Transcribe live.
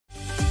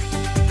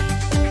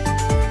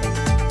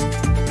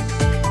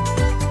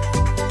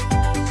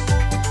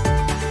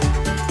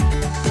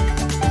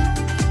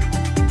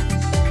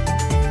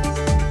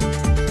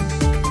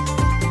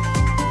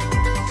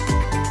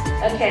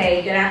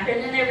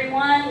afternoon,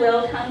 everyone.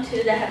 Welcome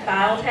to the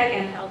biotech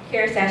and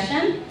healthcare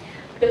session.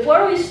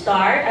 Before we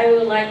start, I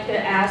would like to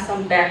ask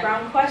some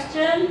background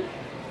questions.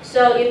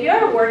 So if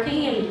you're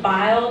working in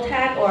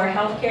biotech or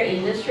healthcare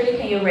industry,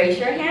 can you raise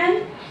your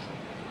hand?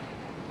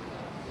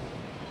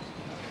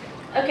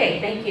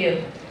 Okay, thank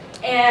you.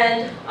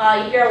 And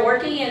if you're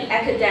working in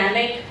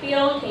academic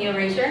field, can you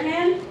raise your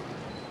hand?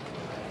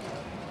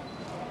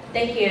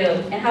 Thank you.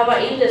 And how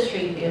about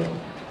industry field?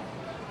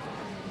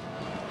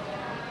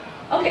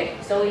 Okay,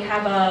 so we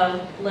have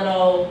a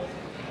little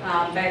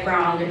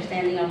background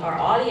understanding of our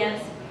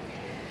audience.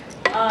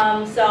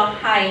 So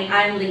hi,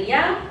 I'm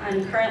Linya.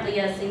 I'm currently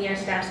a senior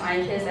staff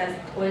scientist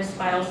at Twist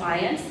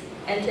Bioscience,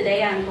 and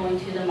today I'm going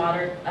to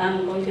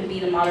be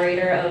the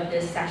moderator of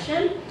this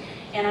session,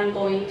 and I'm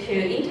going to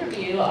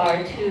interview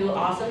our two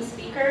awesome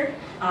speakers,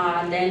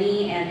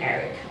 Danny and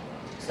Eric.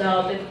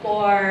 So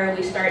before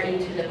we start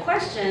into the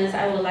questions,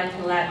 I would like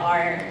to let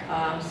our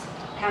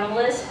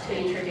panelists to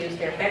introduce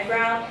their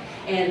background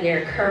and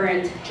their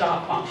current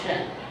job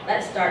function.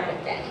 Let's start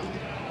with Danny.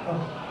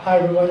 Hi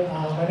everyone,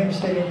 my name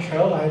is Danny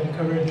Chou. I'm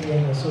currently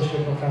an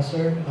associate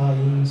professor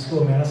in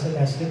School of Medicine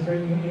at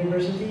Stanford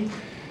University.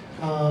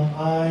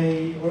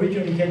 I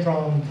originally came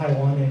from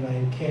Taiwan and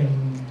I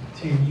came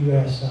to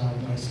US.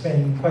 I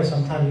spent quite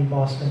some time in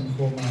Boston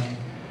for my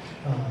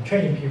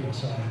training period.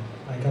 So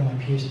I got my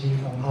PhD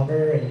from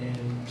Harvard and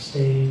then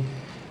stayed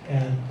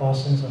at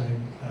Boston. So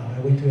I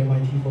went to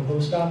MIT for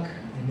postdoc,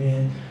 and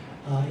then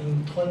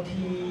in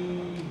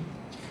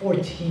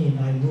 2014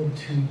 I moved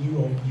to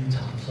U of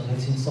Utah, so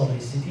that's in Salt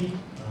Lake City,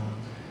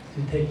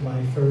 to take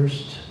my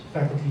first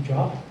faculty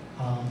job.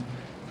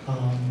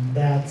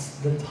 That's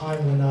the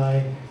time when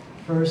I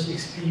first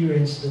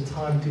experienced the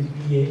time to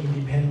be an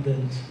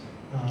independent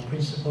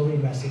principal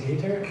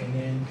investigator, and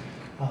then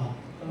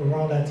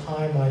around that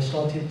time I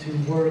started to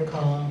work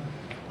on,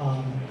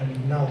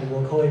 now we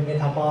will call it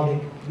metabolic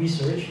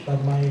research,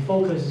 but my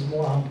focus is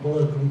more on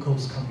blood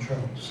glucose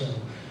control. So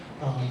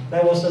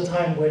that was the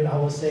time when I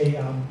would say,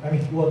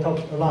 we'll talk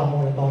a lot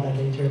more about that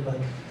later, but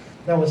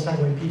that was the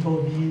time when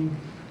people view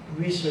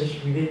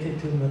research related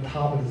to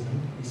metabolism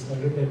is a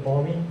little bit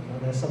boring.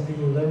 That's something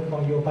you learn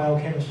from your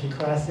biochemistry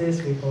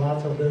classes with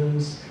lots of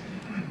those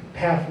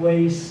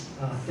pathways,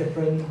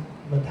 different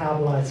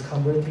metabolites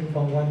converting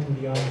from one to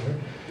the other.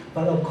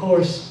 But of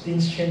course,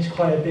 things change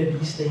quite a bit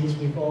these days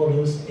with all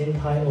those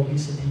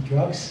anti-obesity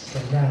drugs. So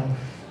now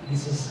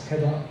this is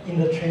kind of in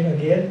the trend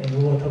again, and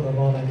we will talk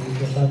about that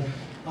later. But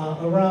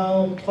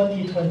around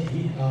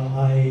 2020,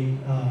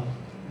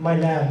 my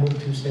lab moved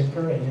to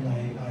Stanford, and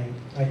then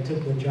I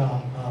took the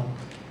job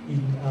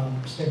in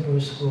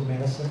Stanford School of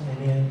Medicine. And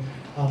then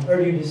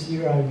earlier this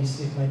year, I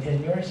received my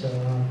tenure, so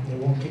they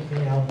won't kick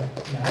me out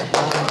now.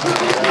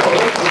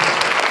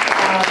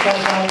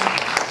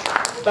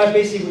 But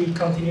basically, we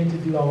continue to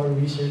do our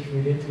research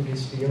related to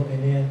this field.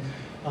 And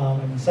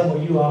then some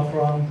of you are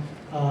from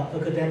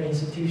academic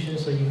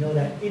institutions, so you know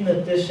that in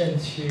addition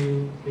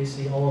to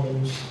basically all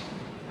those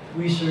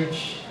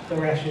research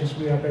directions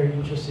we are very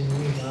interested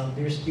in,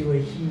 there's still a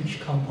huge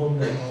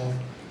component of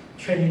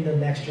training the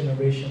next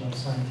generation of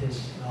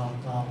scientists.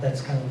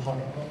 That's kind of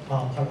part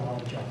of our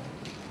job.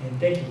 And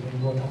thank you,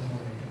 and we'll talk more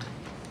later.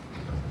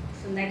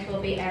 So next will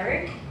be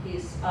Eric.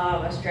 He's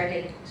a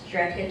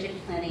strategic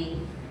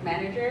planning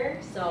manager.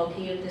 So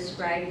can you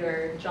describe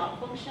your job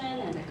function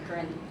and the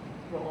current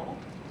role?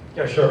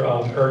 Yeah, sure.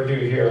 Eric Du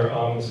here.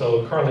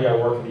 So currently I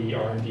work for the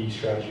R&D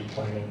strategy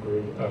planning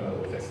group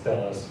with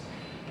Astellas.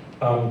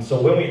 So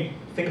when we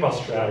think about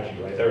strategy,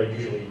 right, there are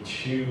usually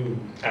two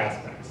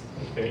aspects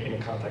in the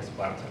context of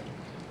biotech.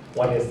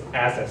 One is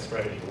asset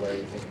strategy, where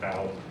you think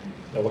about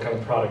what kind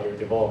of product you're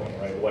developing,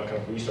 right? What kind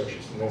of research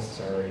is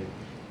necessary,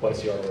 what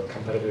is your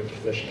competitive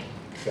positioning,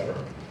 etc.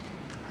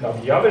 Now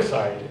the other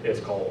side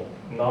is called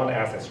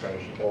non-asset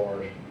strategy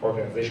or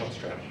organizational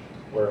strategy,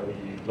 where we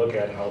look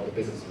at how the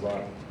business is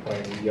run.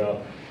 Right?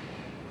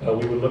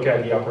 We would look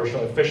at the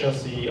operational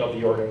efficiency of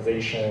the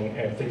organization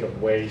and think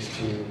of ways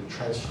to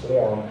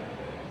transform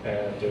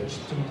and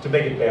to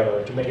make it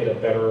better, to make it a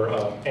better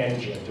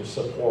engine to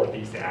support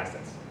these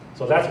assets.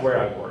 So that's where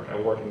I work. I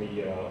work in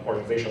the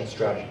organizational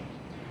strategy.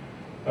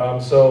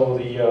 So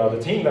the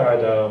team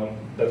that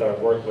I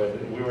work with,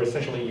 we were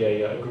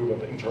essentially a group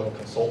of internal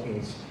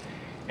consultants,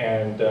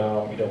 and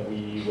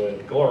we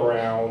would go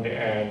around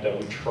and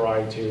we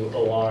try to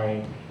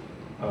align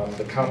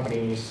the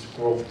company's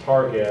growth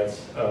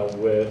targets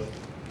with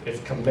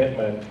its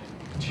commitment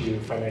to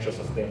financial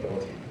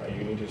sustainability. Right?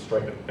 You need to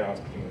strike the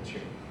balance between the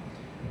two.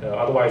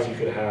 Otherwise, you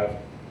could have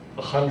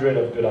 100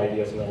 of good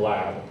ideas in the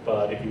lab,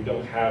 but if you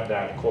don't have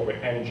that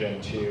corporate engine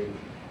to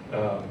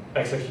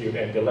execute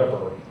and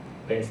deliver,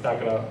 then it's not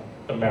going to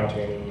amount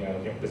to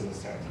any business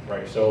sense,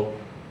 right? So,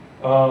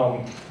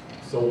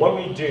 so what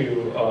we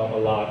do a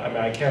lot,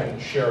 I can't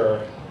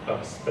share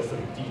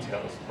specific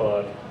details,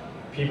 but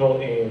people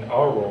in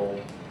our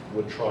role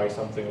would try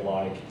something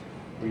like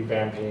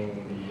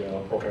revamping the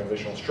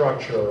organizational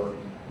structure,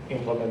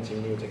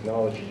 implementing new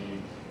technology,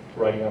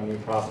 writing up new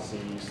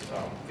processes,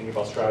 thinking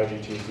about strategy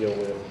to deal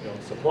with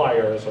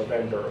suppliers or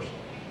vendors.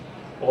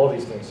 all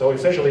these things. So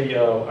essentially,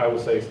 I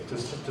would say,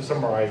 to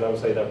summarize, I would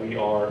say that we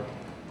are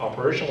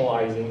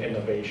operationalizing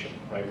innovation,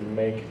 right? We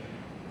make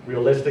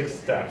realistic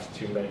steps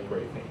to make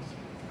great things.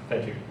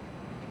 Thank you.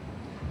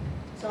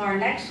 So our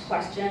next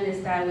question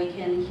is that we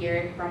can hear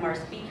it from our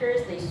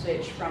speakers. They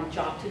switch from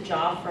job to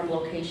job, from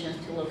locations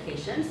to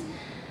locations.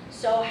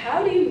 So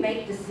how do you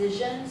make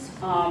decisions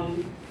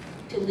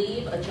to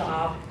leave a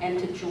job and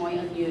to join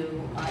a new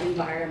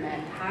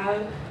environment? How,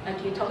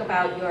 can you talk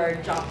about your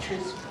job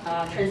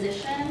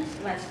transitions?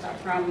 Let's start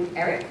from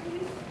Eric.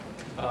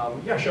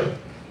 Yeah, sure.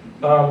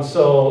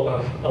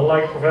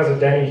 Unlike Professor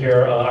Danny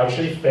here, I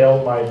actually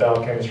failed my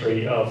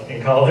biochemistry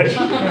in college.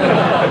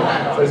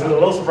 So it's a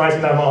little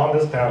surprising that I'm on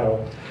this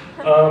panel.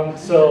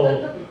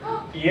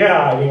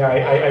 Yeah, I mean,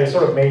 I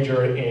sort of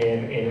majored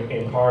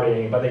in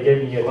partying, but they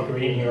gave me a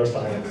degree in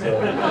neuroscience, so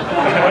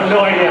I have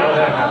no idea how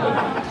that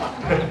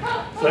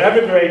happened. So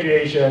after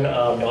graduation,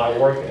 I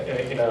worked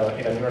in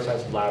a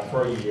neuroscience lab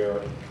for a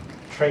year,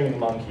 training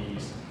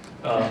monkeys.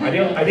 I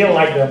didn't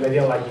like them, they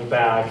didn't like me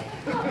back.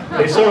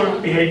 They sort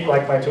of behaved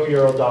like my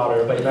 2-year-old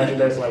daughter, but imagine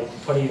there's like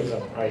 20 of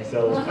them, right?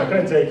 So I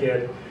couldn't take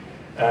it.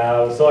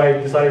 So I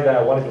decided that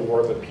I wanted to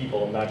work with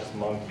people, not just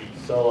monkeys.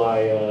 So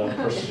I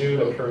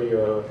pursued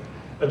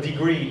a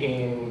degree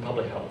in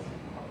public health.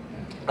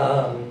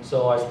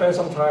 So I spent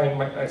some time,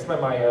 I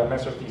spent my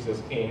master's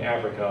thesis in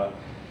Africa.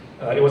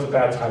 It was a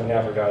bad time in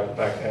Africa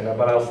back then,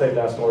 but I'll save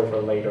that story for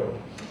later.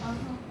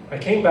 I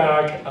came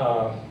back,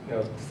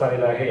 decided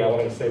that, hey, I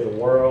wanted to save the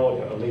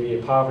world,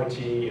 alleviate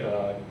poverty,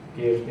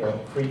 give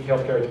free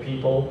healthcare to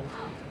people.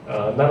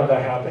 None of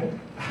that happened.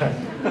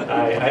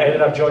 I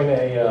ended up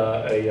joining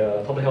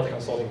a public health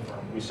consulting firm.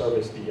 We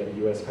service the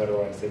U.S.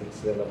 federal and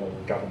state level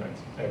government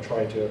and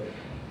try to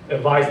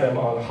advise them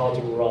on how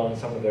to run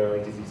some of their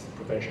disease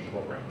prevention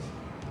programs.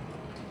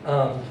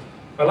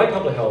 I like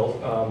public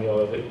health.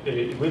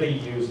 It really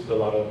used a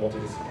lot of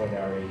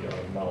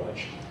multidisciplinary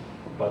knowledge.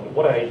 But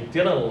what I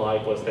didn't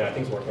like was that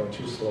things were going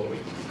too slowly.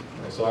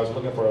 So I was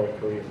looking for a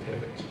career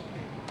pivot.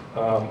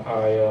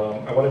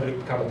 I wanted to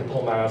become a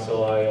diplomat,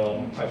 so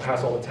I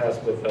passed all the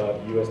tests with the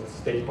U.S.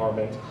 State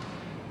Department.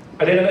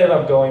 I didn't end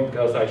up going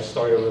because I just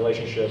started a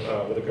relationship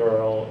with a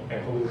girl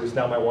and who is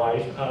now my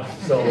wife.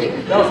 So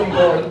that was an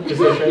important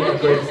decision, a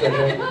great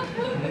decision.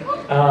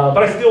 But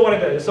I still wanted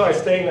to, so I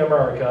stayed in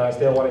America. I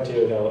still wanted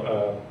to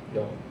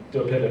do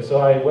a pivot. So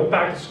I went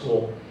back to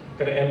school,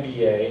 got an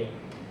MBA,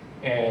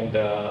 and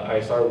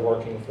I started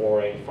working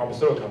for a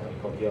pharmaceutical company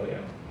called Gilead.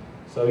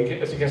 So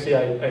as you can see,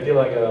 I did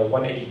like a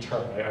 180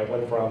 turn. Right? I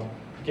went from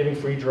giving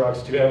free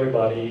drugs to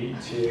everybody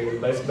to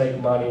let's make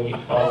money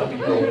off the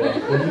people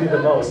who need it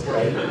the most,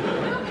 right?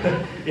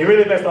 It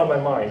really messed up my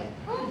mind.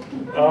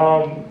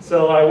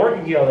 So I work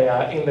in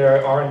Gilead in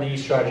their R&D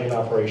strategy and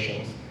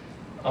operations.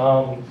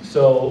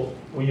 So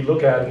we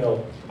look at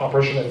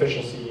operational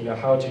efficiency,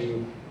 how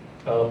to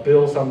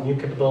build some new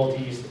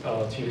capabilities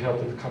to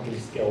help the company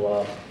scale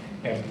up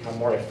and become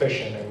more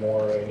efficient and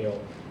more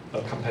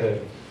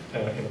competitive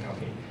in the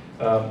company.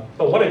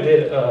 But what I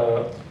did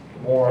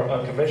more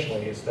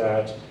unconventionally is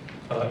that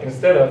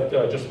instead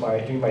of just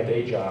doing my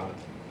day job,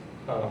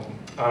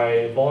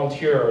 I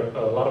volunteered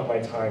a lot of my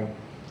time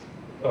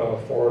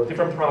for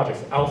different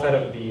projects outside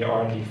of the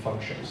R&D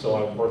function. So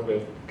I worked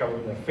with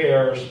government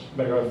affairs,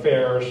 medical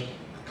affairs,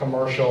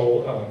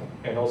 commercial,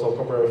 and also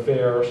corporate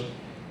affairs,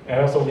 and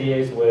also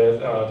liaise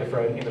with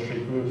different industry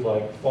groups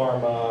like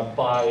pharma,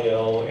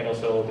 bio, and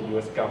also the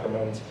U.S.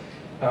 government.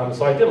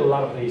 So I did a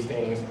lot of these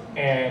things,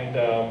 and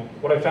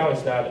what I found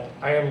is that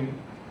I'm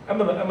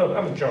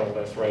a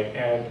journalist, right?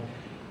 And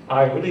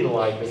I really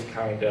like this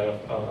kind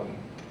of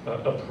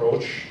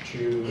approach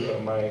to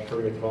my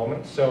career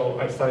development. So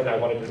I decided I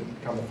wanted to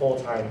become a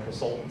full-time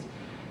consultant.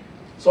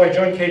 So I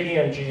joined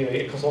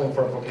KPMG, a consulting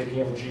firm called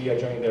KPMG. I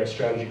joined their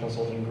strategy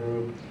consulting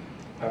group.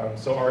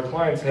 So our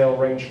clientele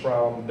range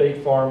from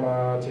big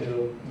pharma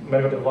to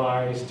medical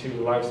device to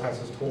life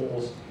sciences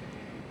tools.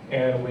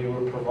 And we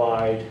would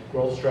provide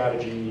growth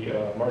strategy,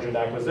 merger and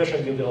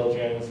acquisition due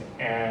diligence,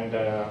 and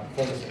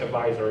performance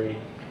advisory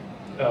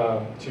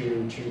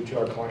to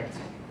our clients.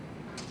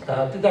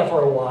 Did that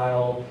for a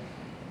while,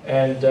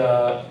 and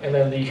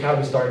then the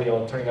economy started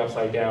turning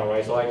upside down,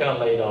 right? So I got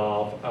laid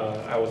off.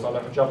 I was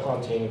on job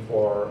hunting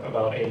for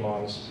about 8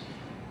 months,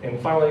 and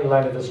finally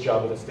landed this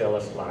job with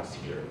Astellas last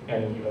year.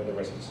 And you know the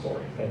rest of the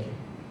story. Thank you.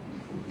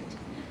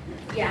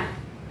 Yeah,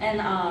 and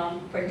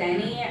for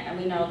Danny,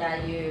 we know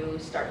that you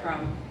start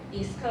from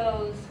East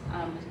Coast,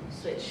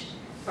 switch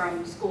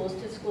from schools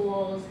to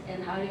schools,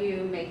 and how do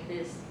you make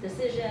these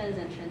decisions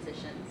and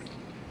transitions?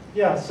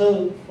 Yeah,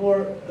 so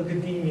for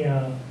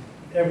academia,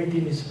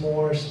 everything is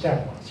more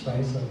stepwise,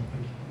 right? So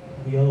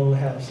we all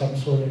have some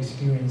sort of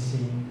experience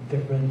in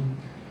different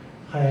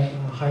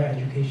higher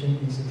education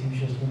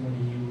institutions.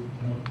 Normally,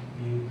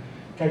 you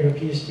get your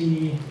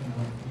PhD,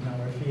 in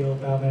our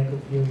field,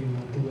 biomedical field, you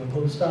do a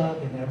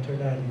postdoc, and after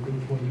that, you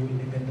look for your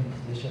independent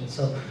position.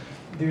 So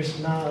there's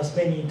not as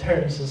many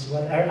terms as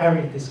what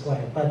Eric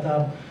described, but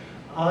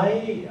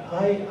I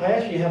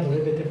actually have a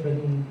little bit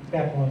different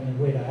background in a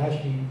way that I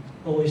actually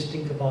always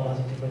think about lots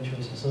of different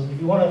choices. So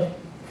if you want to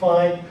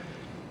find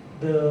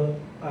the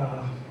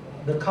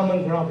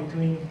common ground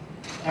between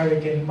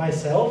Eric and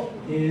myself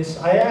is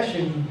I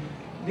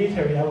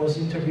was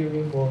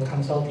interviewing for a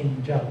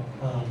consulting job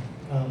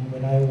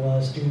when I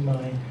was doing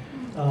my,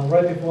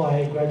 right before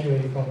I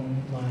graduated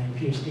from my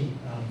PhD.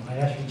 I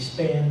actually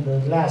spent the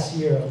last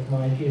year of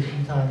my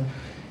PhD time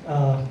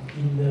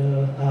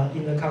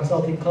in the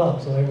consulting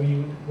club. So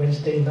every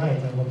Wednesday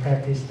night I will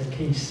practice the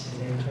case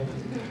and then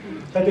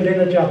try to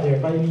land a job there.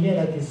 But in the end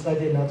I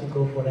decided not to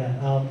go for that,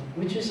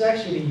 which is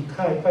actually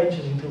quite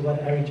interesting to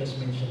what Eric just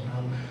mentioned.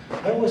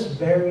 I was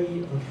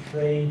very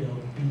afraid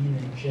of being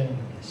a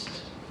journalist.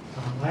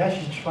 I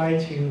actually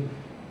tried to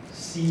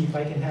see if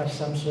I can have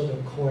some sort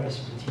of core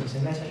expertise,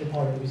 and that's actually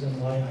part of the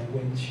reason why I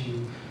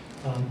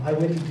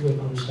went to do a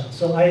postdoc.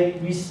 So I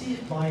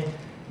received my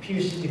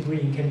PhD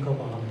degree in chemical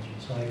biology.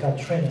 So I got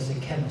trained as a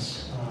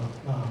chemist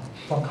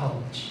from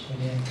college,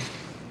 and then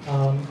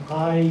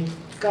I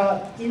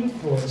got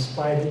influenced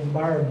by the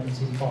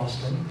environment in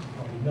Boston.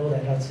 You know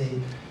that that's a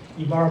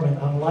environment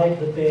unlike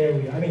the Bay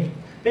Area. I mean,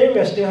 Bay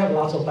Area still have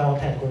lots of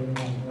biotech going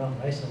on around,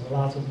 right? So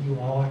lots of you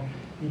are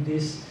in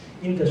this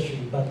industry,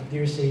 but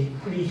there's a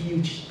pretty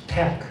huge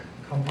tech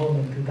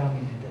component to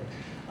dominate it.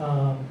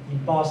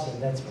 In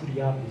Boston, that's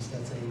pretty obvious.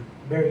 That's a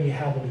very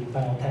heavily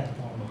biotech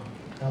pharma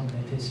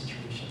dominated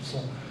situation. So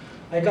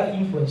I got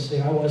influenced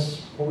there. I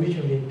was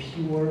originally a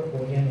pure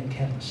organic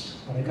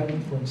chemist, but I got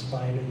influenced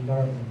by the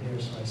environment there,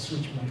 so I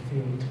switched my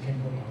field into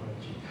chemical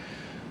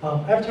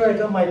biology. After I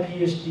got my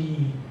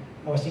PhD,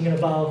 I was thinking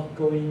about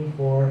going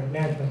for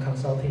management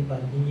consulting,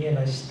 but in the end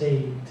I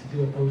stayed to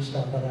do a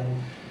postdoc. But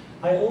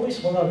I always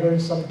want to learn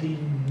something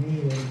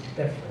new and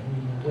different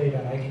in a way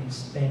that I can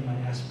spend my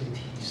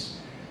expertise.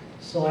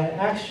 So I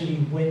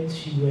actually went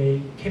to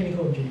a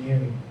chemical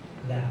engineering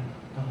lab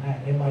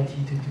at MIT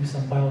to do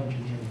some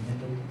bioengineering. And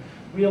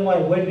the reason why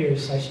I went there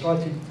is I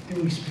started to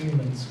do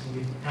experiments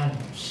with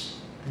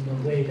animals in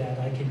a way that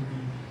I can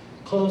be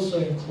closer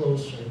and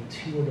closer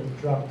to the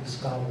drug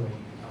discovery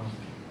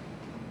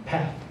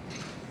path.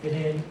 And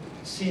then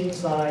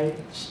since I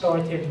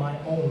started my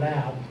own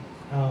lab,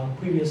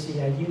 previously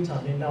at Utah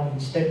and now in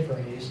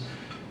Stanford,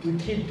 we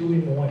keep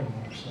doing more and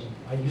more. So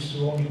I used to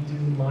only do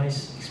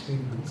mice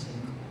experiments,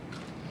 and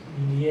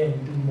in the end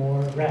we do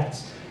more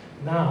rats.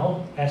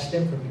 Now at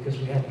Stanford, because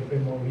we have a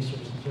bit more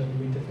resources, so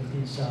doing different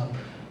things.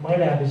 My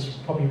lab is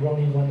probably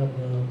running one of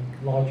the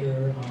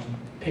larger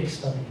pig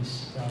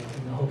studies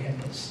in the whole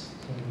campus,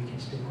 so we can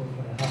still go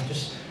for that.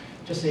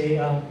 Just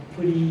a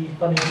pretty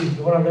funny thing.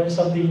 You want to learn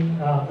something,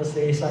 let's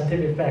say a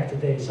scientific fact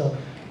today. So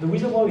the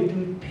reason why we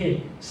do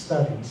pig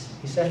studies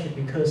is actually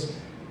because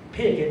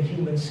pig and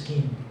human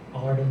skin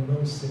are the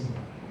most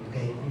similar.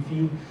 Okay,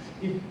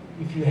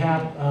 if you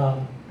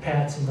have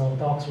pets,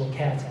 dogs or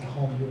cats at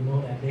home, you'll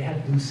know that they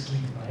have blue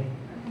skin, right?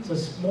 So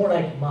it's more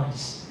like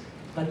mice.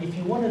 But if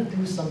you want to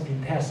do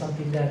something, test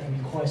something that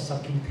requires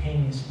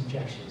subcutaneous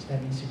injections,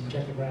 that means you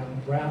inject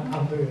around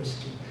under your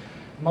skin.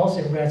 Mouse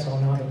and rats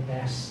are not the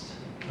best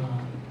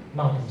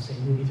models,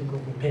 and you need to go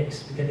for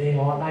pigs because they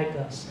are like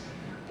us.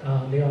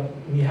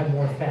 We have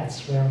more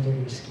fats right under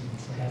your skin,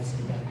 so that's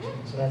the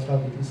advantage. So that's why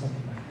we do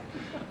something like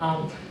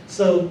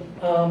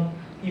that.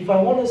 If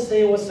I want to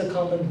say what's the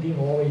common theme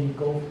or you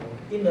go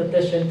for, in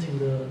addition to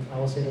the, I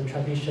would say the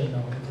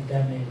traditional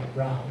academic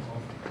route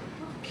of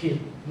keep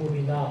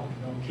moving up,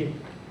 keep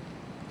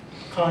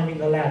climbing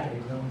the ladder,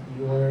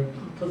 your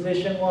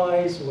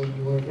position-wise or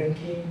your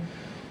ranking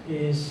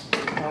is,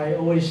 I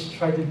always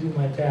try to do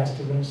my best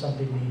to learn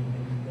something new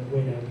in the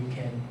way that we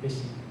can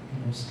basically,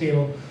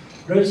 still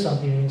learn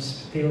something and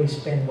still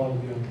expand what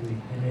we are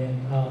doing. And then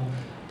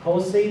I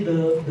would say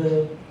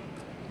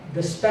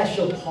the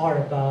special part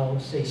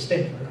about, say,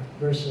 Stanford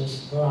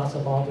versus lots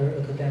of other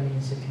academic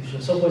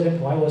institutions. So for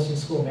example, I was in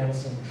School of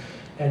Medicine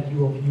at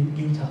U of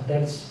Utah.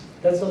 That's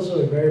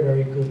also a very,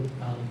 very good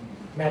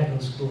medical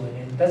school.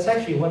 And that's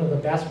actually one of the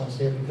best ones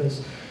there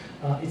because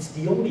it's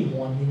the only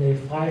one in a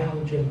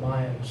 500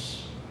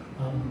 miles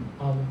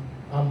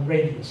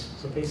radius.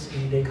 So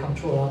basically they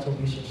control lots of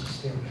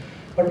resources there.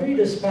 But really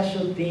the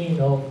special thing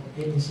of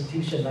an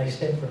institution like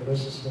Stanford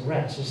versus the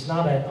rest is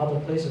not that other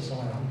places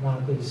are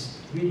not good. It's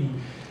really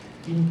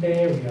in the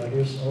area,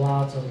 there's a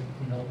lot of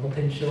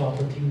potential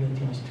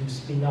opportunities to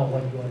spin out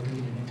what you are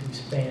doing and to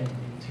expand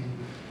and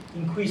to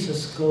increase the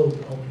scope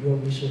of your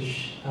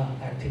research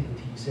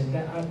activities. And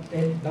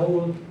I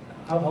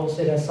will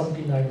say that's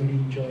something I really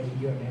enjoy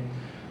here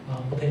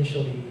and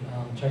potentially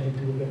try to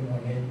do a bit more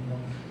and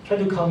try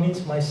to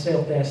convince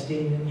myself that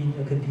staying in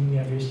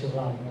academia there's still a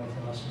lot more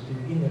for us to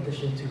do in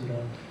addition to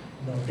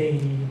the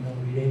daily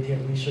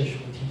related research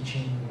or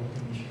teaching or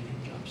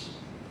administrative jobs.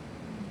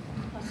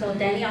 So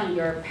Danny, on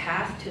your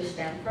path to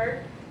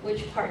Stanford,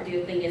 which part do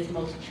you think is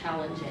most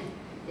challenging?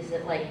 Is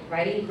it like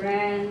writing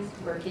grants,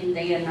 working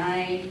day and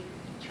night,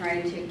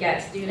 trying to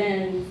get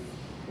students?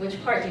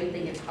 Which part do you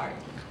think is hard?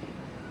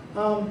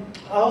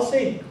 I'll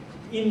say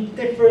in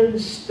different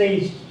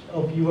stages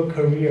of your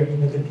career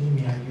in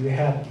academia, you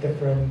have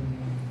different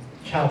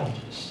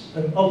challenges.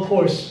 And of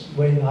course,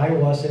 when I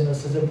was an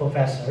assistant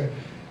professor,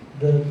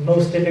 the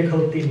most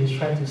difficult thing is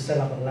trying to set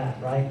up a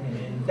lab, right?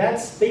 And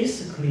that's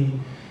basically,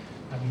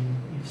 I mean,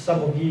 if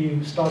some of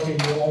you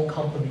started your own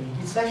company,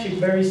 it's actually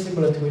very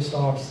similar to a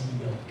startup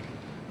CEO,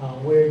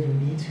 where you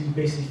need to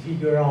basically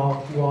figure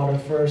out who are the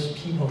first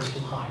people to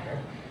hire,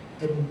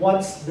 and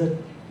what's the,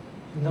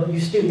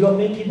 you're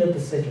making the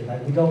decision.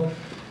 Like we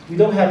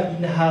don't have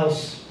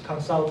in-house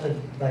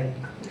consultant like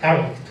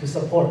Eric to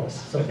support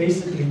us. So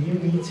basically, you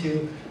need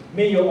to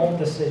make your own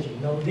decision.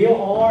 There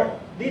are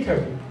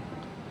literally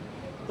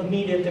a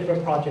million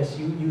different projects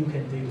you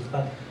can do,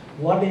 but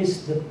what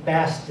is the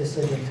best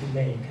decision to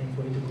make and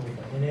for you to go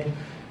for? And then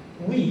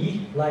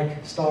we,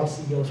 like startup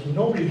CEOs, we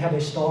normally have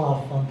a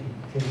startup funding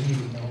for you.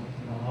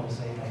 I would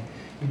say like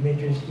in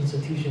major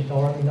institutions,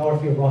 or in our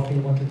field, roughly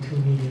 $1 to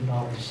 $2 million,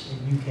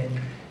 and you can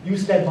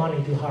use that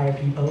money to hire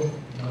people,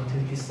 to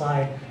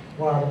decide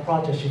what are the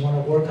projects you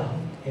want to work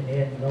on, and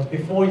then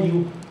before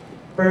you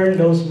burn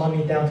those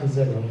money down to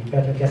zero, you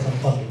better get some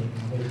funding.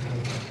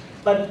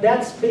 But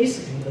that's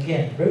basically,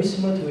 again, very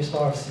similar to a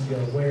startup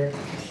CEO, where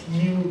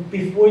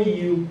before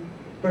you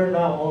burn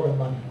out all the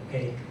money,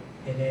 okay,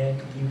 and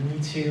then you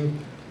need to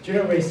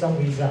generate some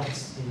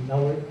results.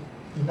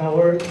 In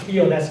our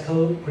field, that's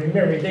called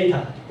preliminary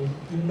data.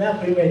 In that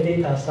preliminary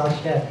data,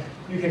 such that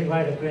you can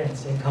write a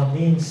grants and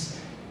convince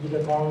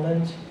either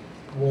government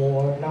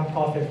or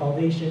nonprofit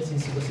foundations in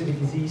specific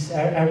disease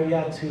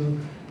area to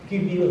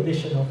give you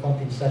additional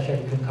funding such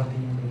that you can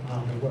continue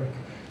the work.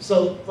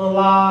 So a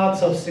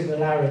lot of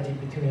similarity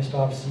between a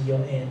startup CEO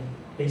and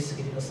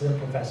basically assistant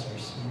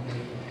professors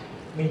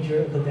in a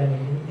major academic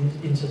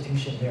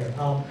institution there.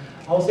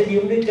 I would say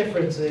the only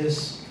difference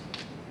is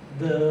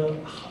the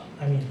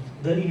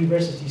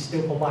university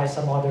still provides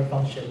some other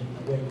function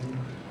in a way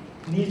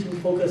you need to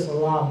focus a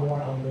lot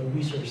more on the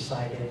research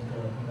side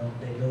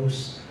and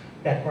those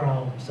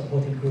background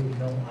supporting group.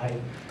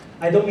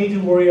 I don't need to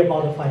worry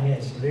about the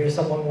finance. There's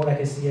someone more like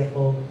a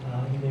CFO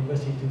in the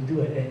university to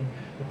do it, and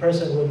the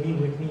person will meet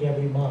with me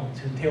every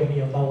month to tell me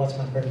about what's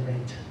my burn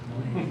rate.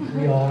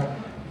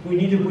 We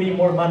need to bring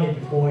more money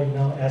before,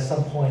 at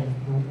some point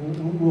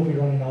we'll be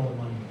running out of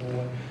money,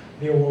 or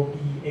there will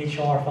be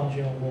HR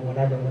function or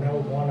whatever. Whenever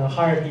we want to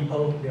hire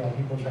people, there are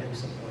people trying to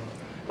support.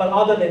 But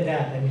other than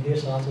that,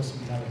 there's lots of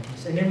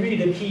similarities. And then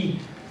really the key,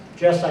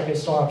 just like a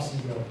startup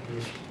CEO,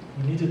 is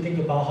you need to think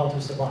about how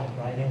to survive,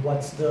 right? And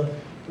what's the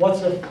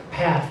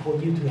path for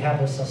you to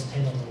have a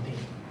sustainable thing.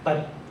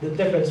 But the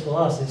difference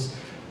for us is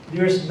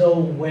there's no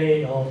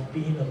way of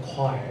being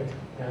acquired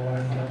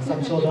or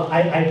some sort of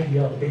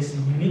IPO.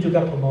 Basically, you need to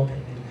get promoted.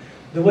 And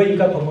the way you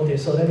got promoted,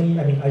 so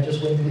I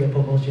just went through the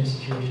promotion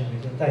situation.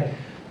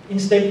 In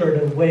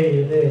Stanford, the way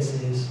it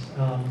is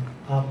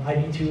I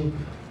need to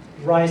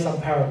write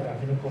some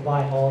paragraph and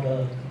provide all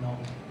the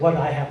what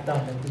I have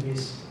done in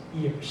previous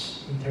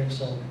years in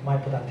terms of my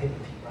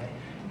productivity, right?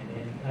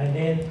 And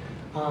then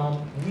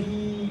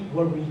we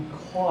were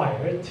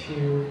required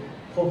to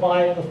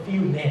provide a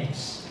few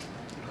names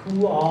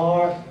who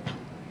are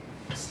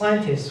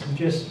scientists who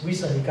just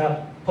recently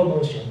got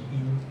promotion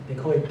in, they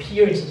call it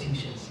peer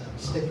institutions.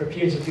 Stanford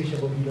peer institution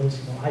will be those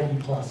IB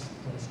plus,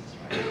 for instance,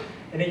 right?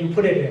 And then you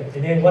put it there.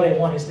 And then what they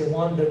want is they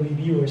want the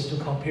reviewers to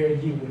compare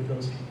you with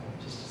those people,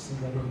 just to see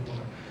whether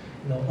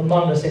you are,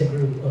 among the same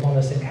group, among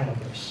the same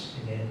calibers.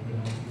 And then,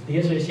 if the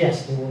answer is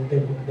yes, they will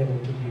give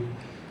you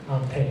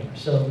tenure.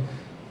 So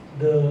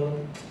I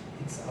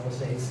would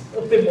say it's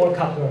a bit more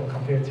cutthroat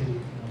compared to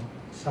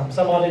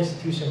some other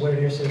institution where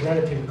there's a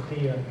relatively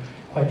clear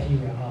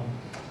criteria.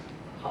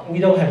 We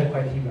don't have a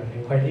criteria.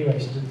 The criteria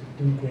is to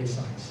do great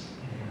science,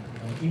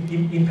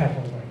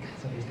 impactful work.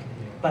 So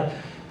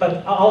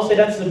but I'll say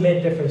that's the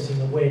main difference in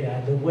the way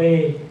that the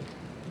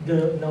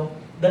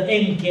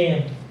end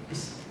game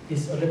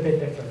is a little bit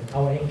different.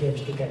 Our end game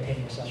is to get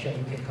tenure such that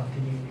you can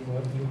continue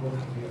your work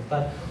career.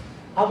 But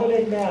other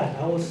than that,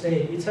 I would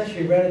say it's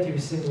actually relatively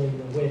similar in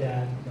the way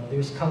that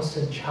there's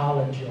constant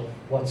challenge of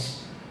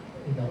what's,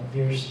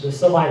 there's the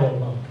survival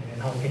mode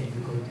and how can you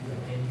go through it.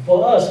 And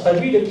for us, but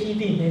really the key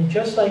thing, and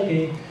just like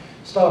a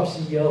startup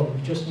CEO,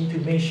 you just need to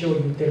make sure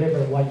you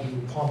deliver what you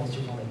promised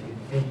you want to do.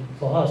 And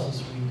for us,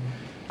 is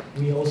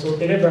we also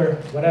deliver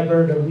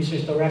whatever the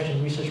research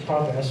direction, research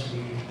progress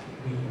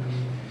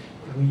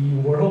we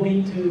were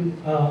hoping to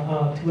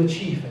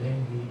achieve, and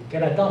then we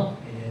get it done,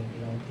 and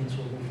then things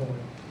will move forward.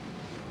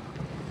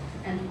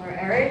 And for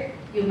Eric,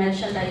 you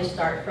mentioned that you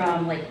start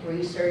from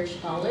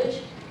research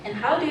knowledge, and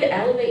how do you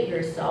elevate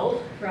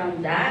yourself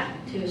from that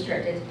to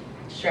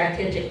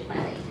strategic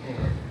planning?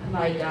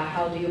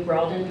 How do you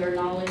broaden your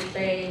knowledge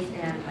base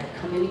and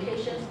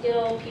communication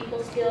skill,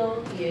 people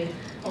skill? Do you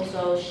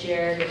also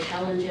share the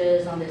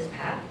challenges on this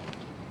path?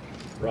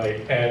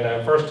 Right,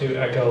 and first to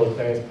echo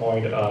Danny's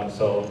point,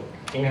 so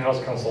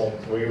in-house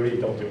consultants, we really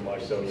don't do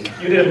much, so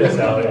you didn't miss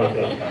out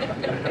anything.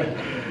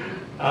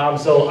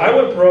 So I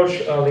would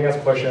approach Linya's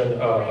question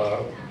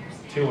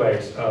two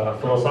ways,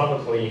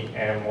 philosophically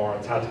and more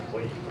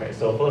tactically. Right?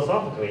 So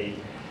philosophically,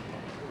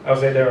 I would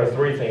say there are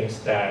three things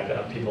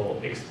that people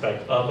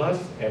expect of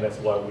us, and that's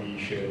what we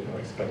should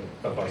expect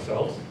of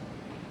ourselves.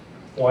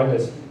 One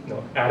is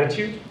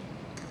attitude,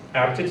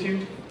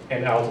 aptitude,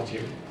 and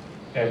altitude.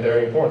 And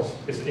their importance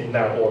is in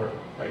that order,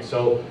 right?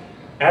 So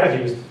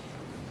attitude is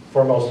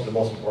foremost the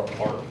most important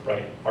part,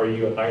 right? Are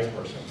you a nice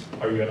person?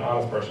 Are you an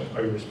honest person?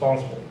 Are you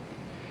responsible?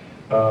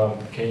 Are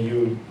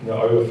you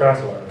a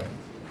fast learner?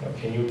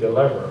 Can you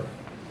deliver,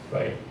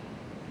 right?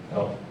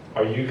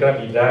 Are you gonna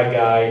be that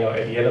guy,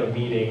 at the end of the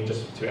meeting,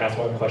 just to ask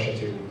one question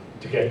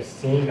to get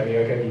seen? I mean,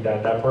 you're gonna be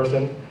that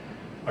person?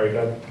 Are you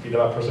gonna be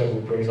that person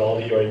who brings all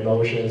your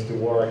emotions to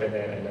work and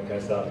then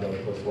mess up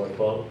people's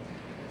workflow?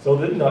 So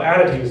the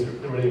attitude is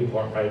really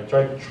important, right?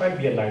 Try to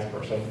be a nice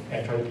person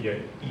and try to be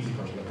an easy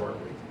person to work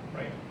with,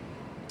 right?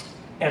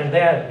 And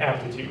then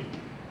aptitude,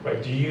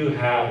 right? Do you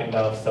have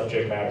enough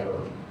subject matter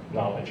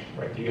knowledge,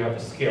 right? Do you have the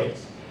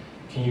skills?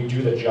 Can you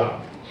do the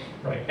job,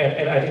 right?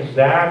 And I think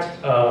that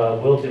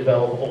will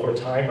develop over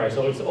time, right?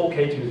 So it's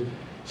okay to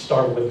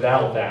start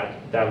without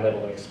that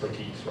level of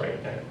expertise, right?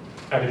 And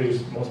attitude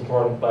is most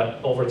important, but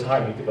over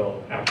time you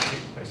develop aptitude,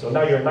 right? So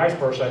now you're a nice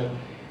person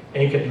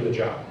and you can do the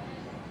job.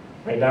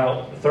 Right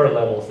now, the third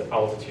level is the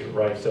altitude,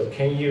 right? So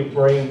can you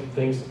bring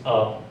things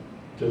up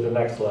to the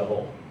next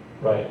level,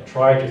 right?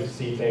 Try to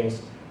see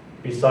things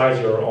besides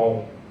your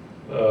own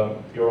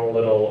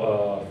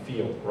little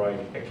field, right?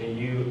 And can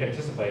you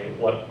anticipate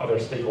what other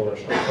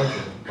stakeholders are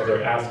thinking, what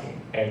they're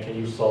asking, and can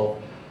you solve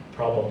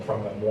problem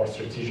from a more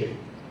strategic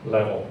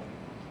level,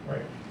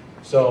 right?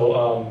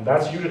 So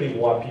that's usually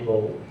what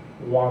people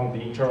want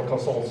the internal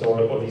consultants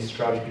or these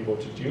strategy people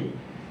to do.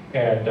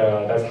 And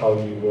that's how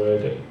you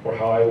would, or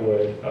how I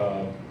would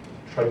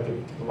try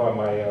to run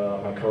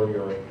my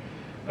career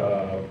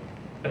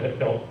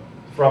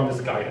from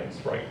this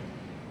guidance, right?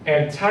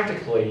 And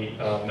tactically,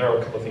 there are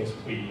a couple of things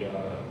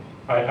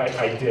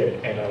I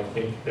did, and I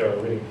think they're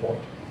really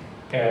important.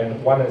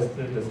 And one is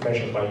this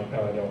mentioned by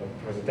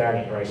Professor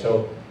Danny, right?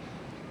 So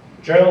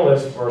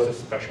generalist versus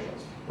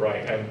specialist,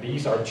 right? And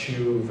these are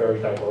two very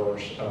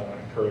diverse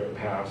career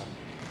paths,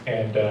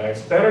 and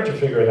it's better to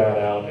figure that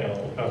out,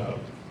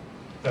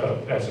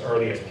 as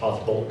early as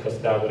possible, because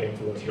that would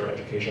influence your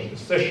education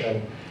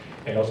decision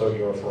and also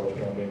your first,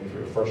 maybe for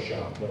your first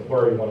job,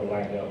 where you want to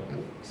land up.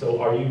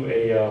 So are you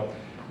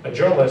a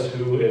journalist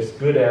who is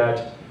good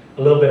at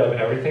a little bit of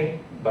everything,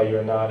 but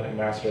you're not a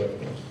master of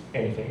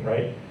anything,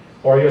 right?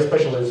 Or are you a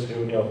specialist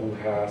who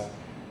has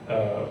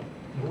a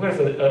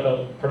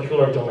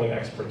particular domain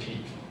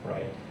expertise,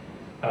 right?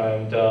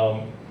 And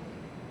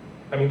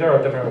I mean, there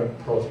are different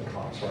pros and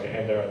cons, right?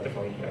 And there are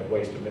different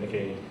ways to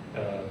mitigate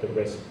the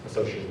risk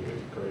associated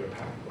with the career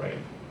path, right?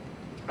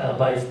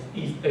 But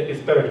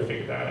it's better to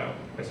figure that out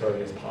as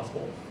early as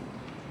possible,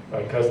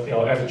 right? Because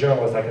as a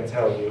journalist, I can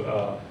tell you,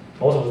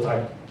 most of the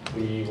time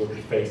we will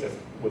be faced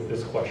with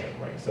this question,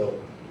 right? So,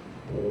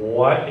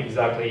 what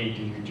exactly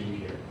do you do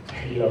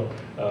here?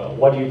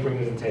 What do you bring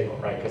to the table,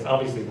 right? Because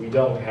obviously we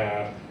don't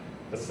have,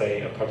 let's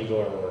say, a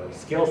particular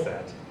skill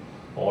set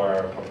or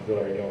a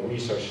particular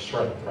research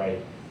strength, right?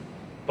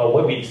 But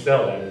what we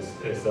excel at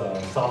is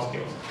soft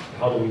skills.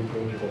 How do we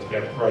bring people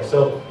together, right?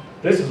 So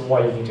this is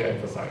what you need to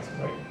emphasize,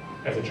 right,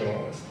 as a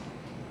journalist.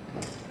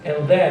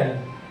 And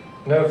then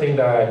another thing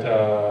that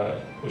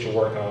we should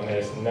work on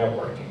is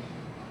networking,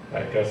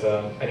 right? Because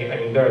I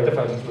mean there are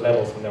different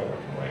levels of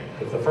networking, right?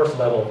 Because the first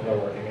level of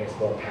networking is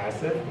more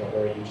passive,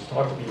 where you just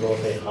talk to people,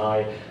 say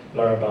hi,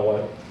 learn about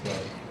what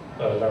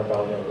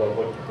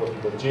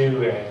people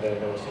do, and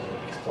then also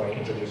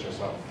introduce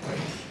yourself, right?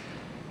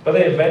 But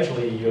then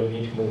eventually you'll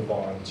need to move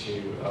on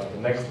to the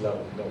next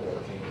level of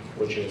networking,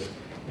 which is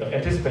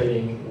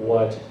anticipating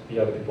what the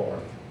other people are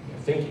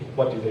thinking,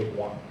 what do they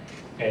want,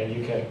 and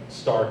you can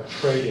start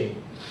trading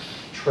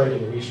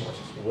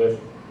resources with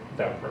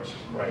that person,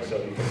 right? So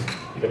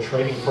you can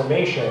trade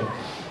information,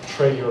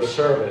 trade your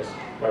service,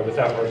 right, with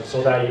that person,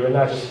 so that you're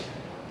not just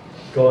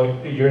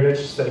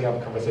setting up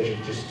a conversation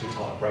just to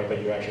talk, right?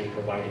 But you're actually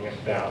providing a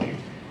value,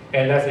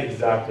 and that's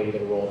exactly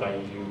the role that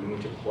you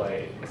need to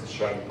play as a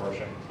strategy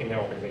person in the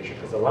organization.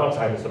 Because a lot of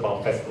times it's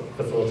about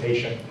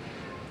facilitation,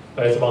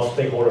 but it's about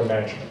stakeholder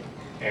management,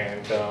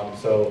 and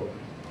so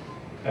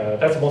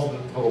that's the most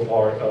difficult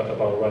part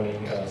about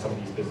running some of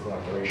these business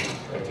operations,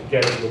 right? To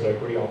get people to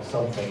agree on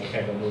something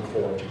and then move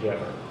forward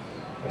together.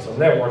 Right? So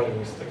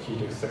networking is the key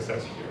to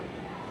success here.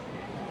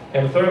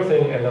 And the third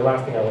thing, and the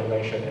last thing I would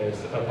mention,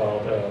 is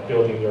about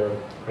building your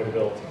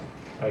credibility.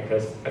 Right?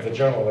 Because as a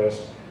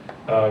journalist,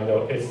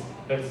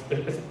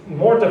 it's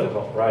more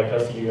difficult, right?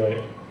 Because you,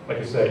 like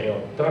you said,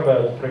 don't have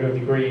a particular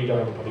degree, don't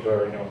have a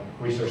particular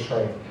research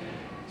strength.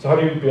 So how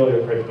do you build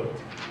your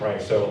credibility,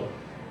 right? So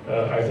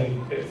I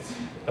think it's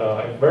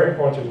very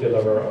important to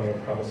deliver on your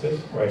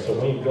promises, right? So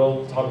when you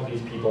go talk to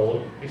these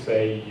people, you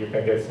say you're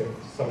going to get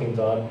something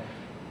done,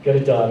 get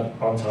it done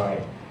on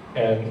time,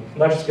 and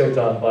not just get it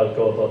done, but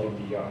go above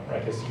and beyond,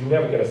 right? Because you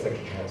never get a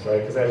second chance,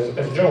 right? Because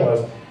as a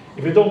journalist,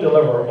 if you don't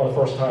deliver on the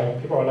first time,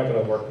 people are not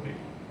going to work with you,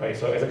 right?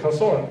 So as a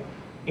consultant,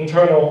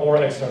 internal or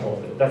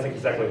external, that's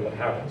exactly what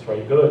happens, right?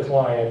 You go to a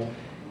client,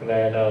 and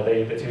then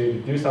they tell you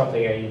to do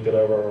something, and you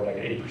deliver like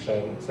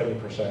 80%,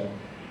 70%.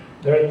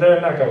 They're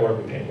not going to work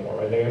with you anymore,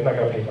 right? They're not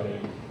going to pay money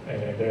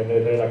and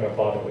they're not gonna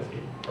bother with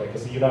you, right?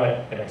 Because you're not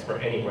an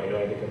expert anyway,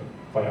 right? They can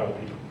find other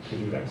people to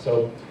do that.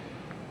 So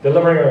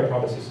delivering our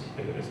promise is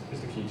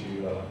the key to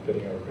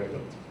building our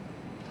credibility.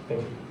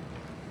 Thank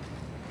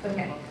you.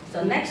 Okay,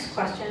 so next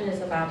question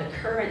is about the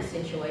current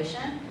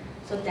situation.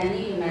 So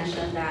Danny, you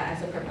mentioned that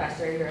as a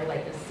professor, you're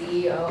like the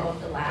CEO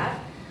of the lab.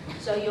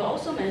 So you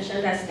also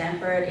mentioned that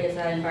Stanford is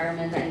an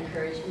environment that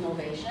encourages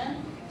innovation.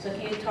 So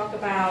can you talk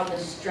about the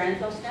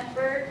strength of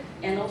Stanford,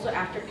 and also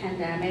after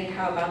pandemic,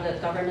 how about the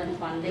government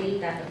funding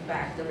that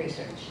affect the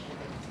research?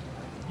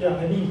 Yeah,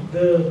 I mean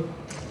the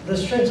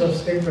strength of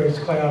Stanford is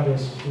quite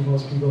obvious to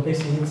most people.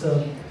 Basically,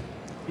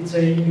 it's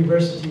a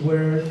university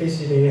where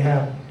basically they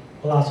have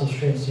lots of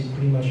strengths in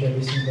pretty much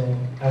every single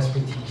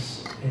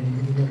expertise.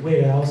 And in a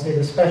way, I'll say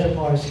the special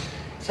part is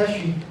it's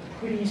actually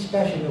pretty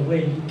special in a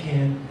way you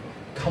can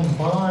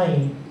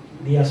combine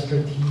the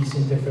expertise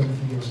in different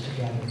fields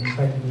together and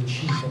try to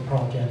achieve a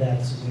project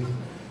that's with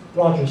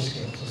larger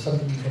scale, so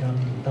something you cannot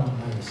be done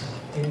by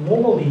yourself. And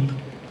normally,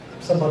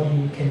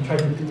 somebody can try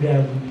to do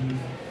that with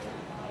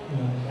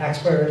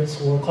experts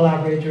or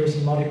collaborators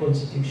in multiple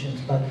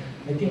institutions, but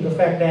I think the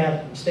fact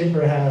that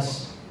Stanford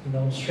has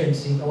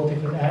strengths in all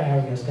different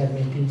areas that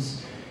make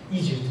things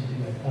easier to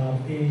do it.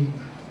 A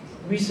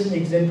recent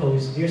example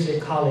is there's a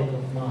colleague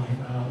of mine,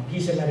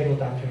 he's a medical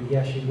doctor, he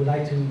actually would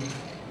like to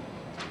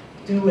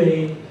do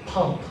a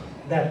pump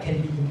that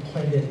can be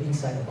implanted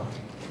inside the body,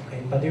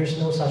 okay? But there's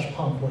no such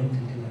pump for him to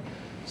do it.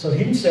 So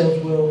himself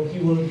he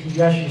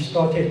actually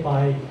started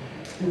by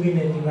doing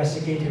an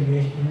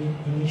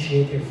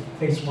investigator-initiated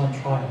phase 1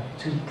 trial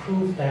to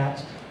prove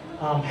that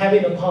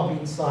having a pump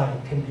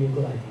inside can be a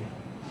good idea.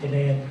 And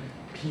then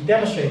he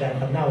demonstrated that,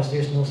 but now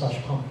there's no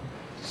such pump.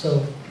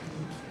 So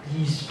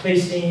he's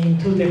facing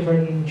two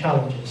different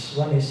challenges.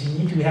 One is you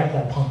need to have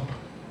that pump,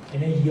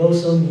 and then he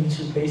also needs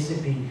to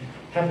basically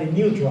have a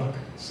new drug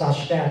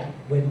such that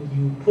when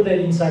you put it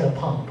inside a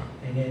pump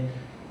and then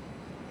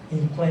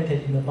implant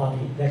it in the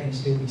body, that can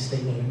still be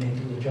stable and then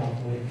do the job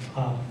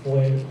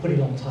for a pretty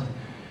long time.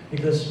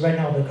 Because right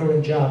now the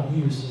current job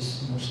use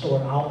is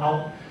stored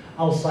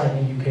outside,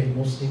 and you can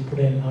mostly put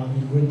it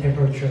in room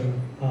temperature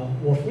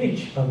or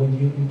fridge. But when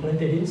you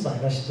implant it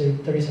inside, that's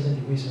 37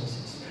 degrees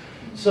Celsius.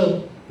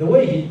 So the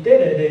way he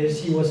did it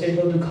is he was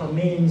able to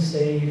convince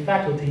a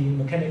faculty in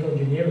mechanical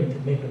engineering to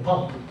make the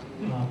pump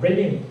brand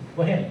new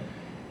for him.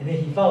 And then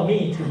he found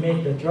me to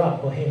make the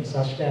drug for him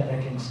such that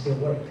can still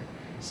work.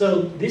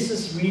 So this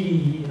is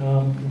really,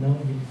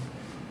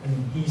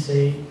 he's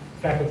a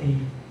faculty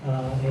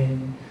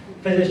and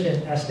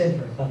physician at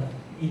Stanford, but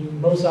in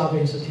most other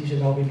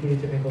institutions, it'll be pretty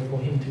difficult for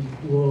him to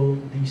pull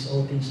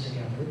all things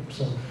together.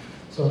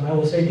 So I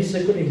would say this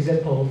is a good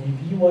example.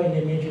 If you are in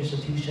a major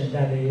institution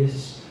that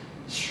is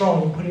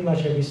strong in pretty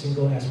much every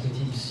single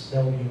expertise,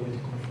 that would be a way to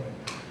go for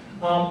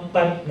it.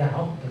 But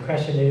now the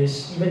question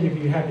is, even if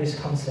you have this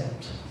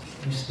concept,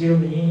 you still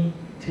need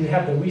to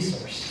have the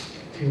resource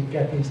to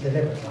get things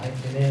delivered, right?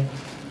 And then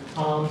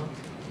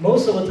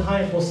most of the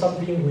time for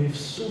something with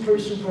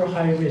super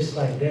high risk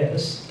like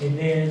this, and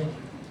then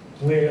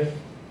with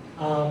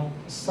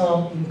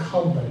some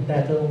incumbent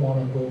that don't want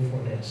to go for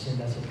this, and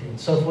that's the thing.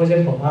 So for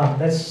example,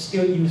 let's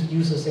still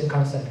use the same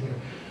concept here.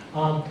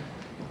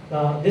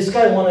 This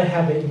guy want to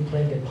have an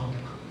implanted pump.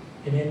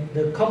 And then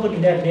the company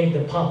that made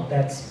the pump,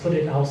 that's put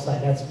it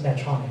outside, that's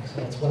Medtronic.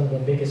 So that's one of the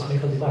biggest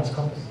medical device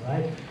companies,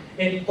 right?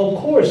 And of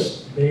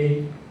course,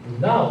 they do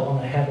not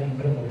want to have an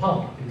implantable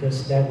pump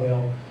because that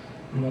will,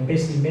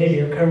 basically make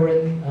your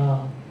current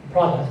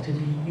product to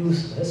be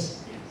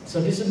useless.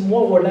 So this is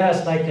more or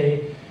less like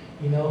a,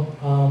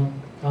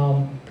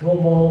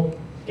 normal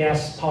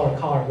gas-powered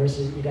car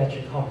versus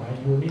electric car, right?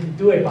 You will need to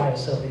do it by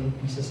yourself and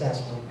be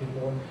successful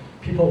before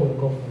people will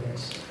go for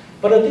this.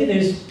 But the thing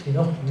is, you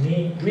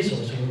need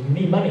resources, you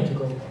need money to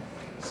go for it.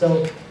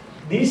 So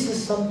this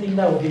is something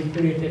that would be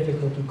pretty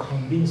difficult to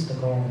convince the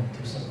government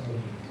to support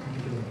you to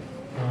do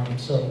it.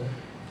 So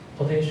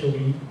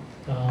potentially,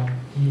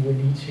 you will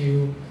need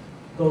to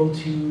go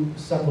to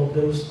some of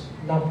those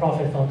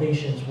nonprofit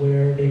foundations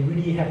where they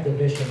really have the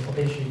vision,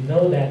 potentially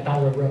know that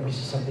down the road this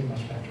is something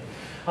much better.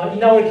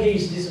 In our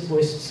case, this is for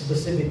a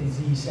specific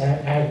disease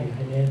area,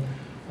 and then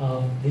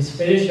this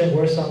physician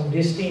works on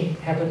this thing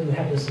happen to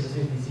have the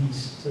specific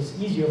disease, so it's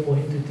easier for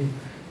him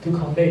to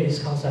convey this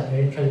concept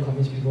and try to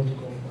convince people to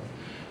go for it.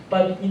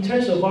 But in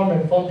terms of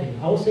government funding,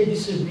 I would say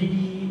this is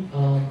really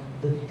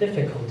the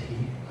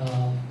difficulty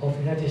of the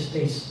United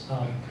States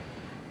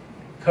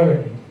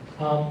currently.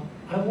 I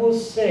will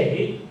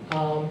say,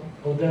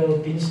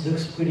 although things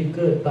looks pretty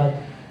good, but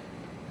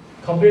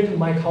compared to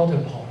my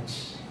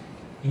counterparts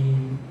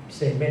in,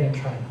 say, mainland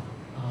China,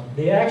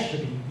 they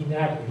actually, in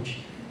average,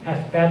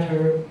 have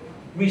better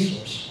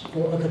resource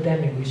for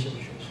academic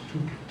researchers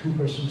to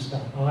pursue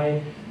stuff.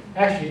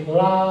 Actually,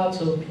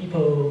 lots of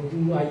people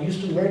who I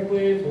used to work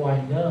with or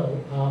I know,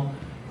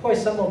 quite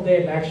some of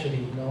them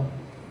actually,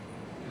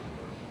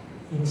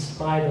 in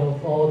spite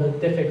of all the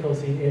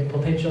difficulty and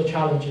potential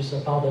challenges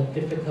about the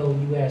difficult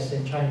US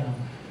and China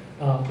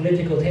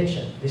political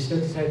tension, they still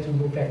decided to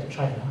move back to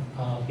China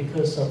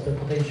because of the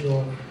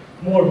potential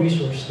more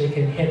resources they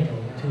can handle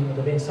to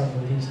advance some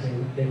of the things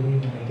they really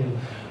want to do.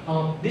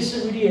 This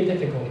is really a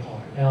difficult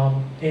part,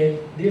 and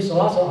there's a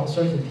lot of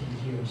uncertainty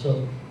here.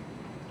 So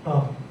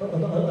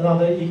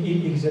another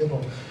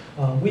example,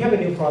 we have a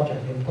new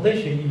project, and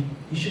potentially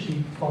it should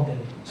be funded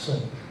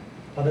soon.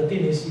 But the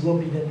thing is, it will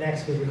be the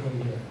next fiscal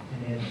year.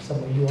 And then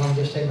some of you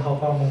understand how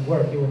government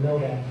works, you will know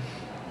that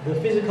the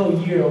fiscal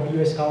year of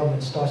US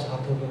government starts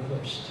October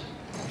 1st.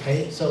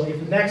 Okay, so if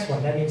the next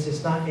one, that means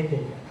it's not ended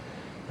yet.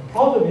 The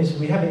problem is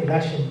we have an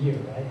election year,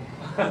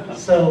 right?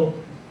 So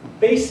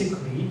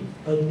basically,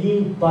 a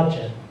new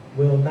budget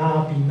will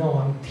not be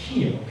known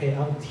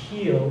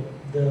until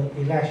the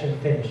election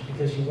finished,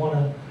 because you want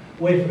to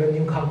wait for the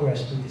new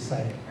Congress to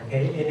decide it,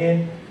 okay?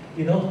 And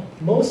then,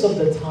 most of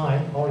the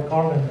time, our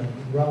government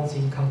runs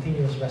in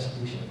continuous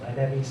resolution, right?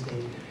 That means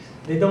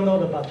they don't know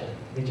the budget.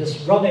 They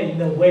just run it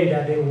in a way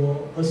that they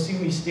will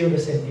assume it's still the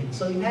same thing.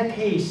 So in that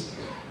case,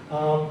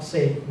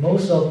 say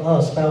most of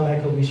us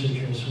biomedical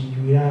researchers,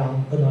 we rely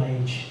on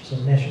NIH, so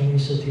National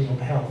Institute of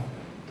Health,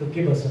 to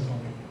give us the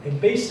funding.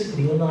 And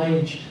basically,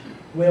 NIH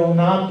will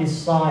not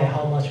decide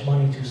how much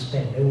money to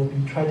spend. They will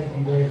try to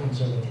be very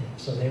conservative.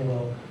 So they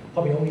will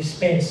probably only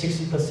spend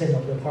 60%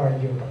 of the prior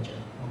year budget,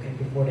 okay,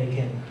 before they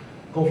can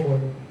go for,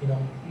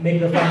 make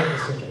the final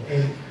decision.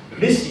 And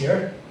this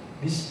year,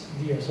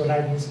 so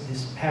that means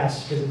this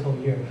past fiscal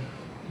year,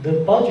 the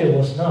budget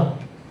was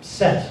not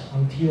set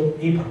until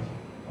April.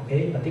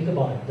 Okay, but think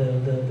about it.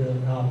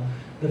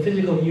 The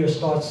fiscal year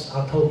starts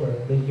October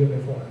the year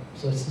before,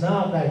 so it's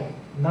not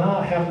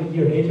half a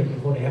year later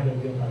before they have the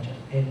real budget,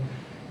 and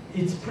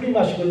it's pretty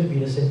much going to be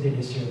the same thing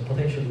this year,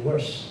 potentially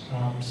worse.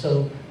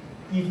 So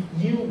if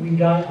you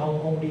rely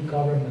on only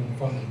government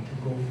funding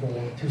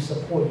to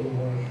support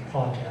your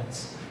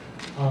projects,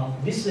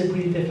 this is a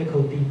pretty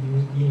difficult thing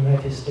in the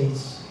United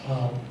States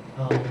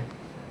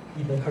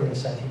in the current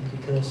setting,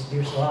 because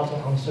there's a lot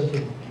of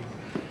uncertainty.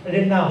 And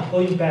then now,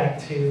 going back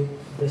to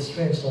the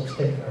strengths of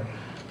Stanford,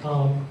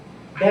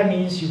 that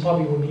means you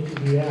probably will need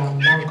to rely on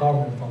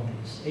non-government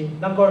fundings. In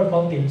non-government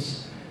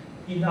fundings,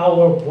 in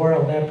our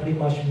world, that pretty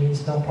much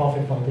means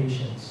non-profit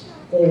foundations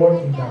or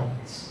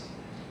endowments.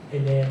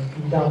 And then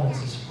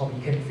endowments is probably,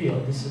 you can feel,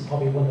 this is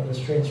probably one of the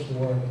strengths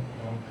for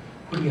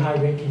pretty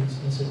high-ranking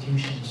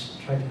institutions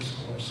try to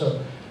score.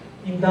 So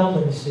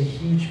endowment is a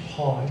huge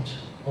part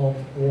of,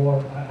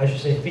 or I should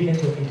say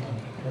philanthropy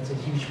money. That's a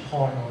huge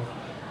part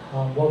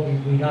of what we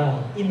rely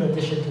on, in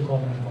addition to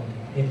government funding.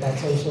 And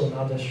that's also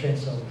another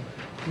strength of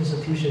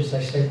institutions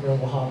like Stanford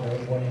or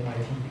Harvard or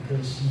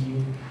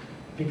MIT,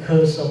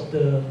 because of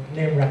the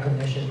name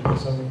recognition,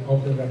 because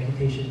of the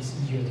reputation, it's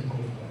easier to go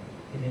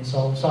for. And then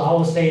so I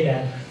would say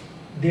that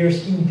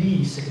there's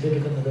indeed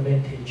significant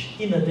advantage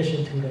in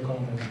addition to the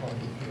government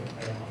funding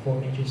here for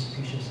major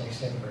institutions like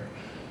Stanford.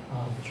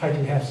 Try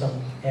to have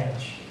some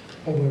edge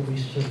over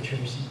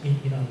researchers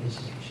in other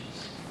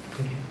institutions.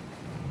 Thank you.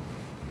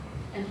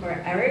 And for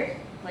Eric,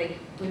 like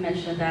we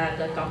mentioned that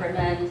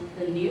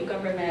the new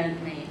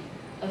government may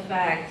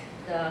affect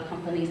the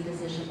company's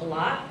decision a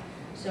lot.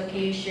 So can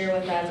you share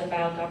with us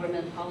about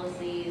government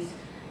policies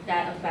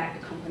that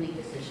affect the company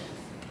decisions?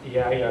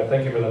 Yeah,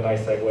 thank you for the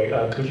nice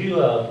segue. Could you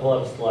pull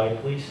up a slide,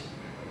 please?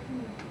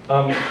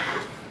 The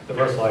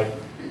first slide.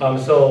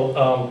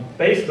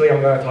 Basically,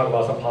 I'm going to talk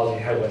about some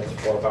policy headwinds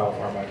for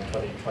biopharma in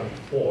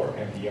 2024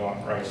 and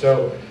beyond, right?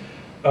 So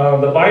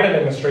the Biden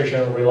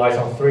administration relies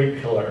on 3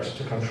 pillars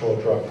to control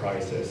drug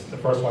prices. The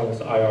first one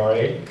is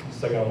IRA, the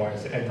second one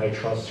is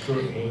antitrust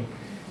scrutiny,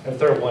 and the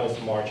third one is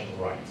margin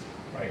rights,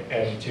 right?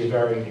 And to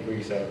varying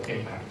degrees of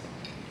impact.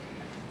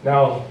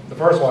 Now, the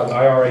first one,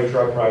 IRA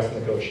drug price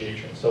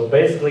negotiation. So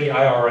basically,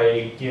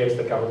 IRA gives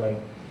the government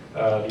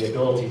the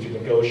ability to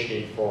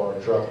negotiate for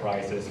drug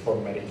prices for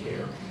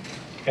Medicare.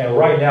 And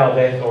right now,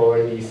 they've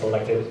already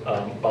selected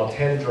about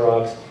 10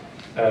 drugs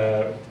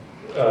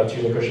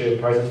to negotiate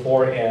prices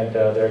for, and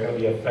they're going to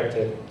be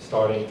effective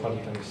starting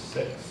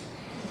 2026.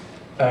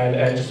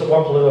 And just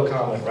one political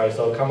comment, right?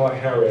 So Kamala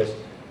Harris,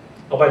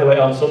 oh, by the way,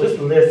 so this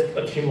list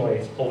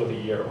accumulates over the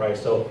year, right?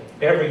 So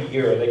every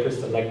year they could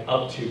select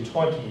up to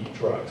 20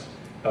 drugs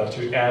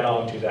to add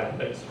on to that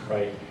list,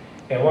 right?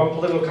 And one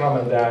political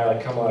comment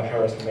that Kamala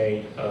Harris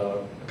made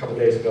a couple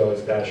days ago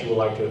is that she would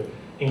like to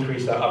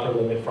increase that upper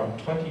limit from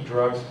 20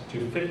 drugs to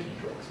 50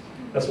 drugs.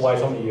 That's why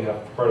some of you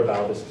have heard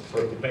about this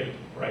sort of debate,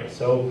 right?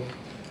 So,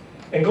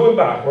 and going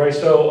back, right?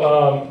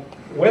 So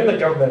when the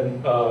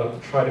government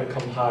try to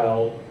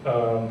compile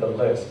the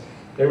list,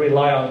 they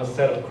rely on a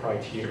set of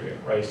criteria,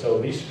 right? So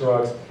these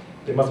drugs,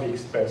 they must be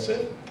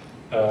expensive.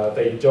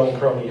 They don't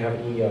currently have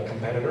any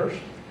competitors.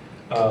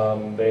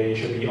 They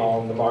should be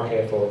on the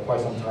market for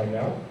quite some time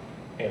now,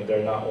 and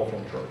they're not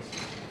orphan drugs,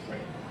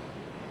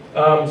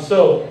 right?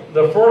 So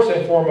the first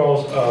and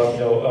foremost,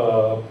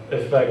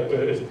 effect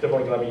is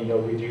definitely going to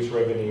be, reduced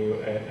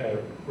revenue and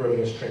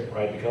revenue stream,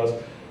 right? Because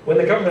when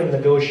the government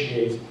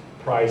negotiates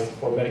price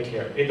for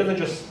Medicare, it doesn't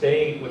just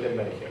stay within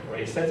Medicare,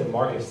 right? It sends a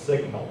market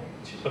signal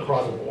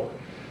across the board.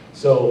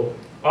 So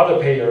other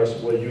payers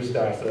will use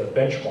that as a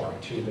benchmark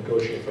to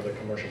negotiate for the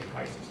commercial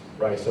prices,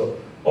 right? So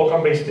all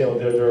companies still,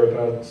 they're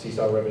going to see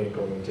some revenue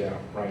going down,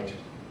 right?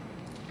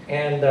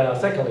 And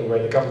secondly,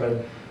 right, the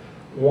government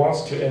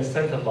wants to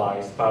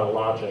incentivize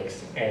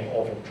biologics and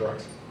orphan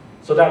drugs.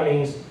 So that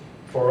means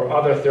for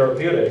other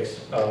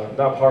therapeutics,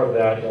 not part of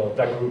that,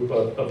 that group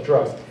of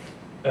drugs,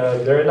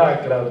 they're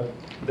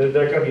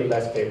going to be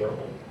less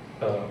favorable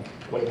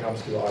when it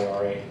comes to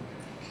IRA.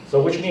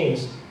 So which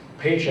means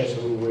patients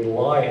who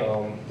rely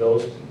on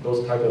those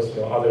types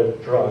of other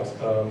drugs,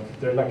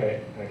 they're not going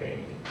to get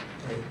anything.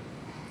 Right?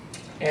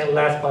 And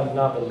last but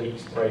not the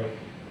least, right?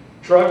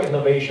 Drug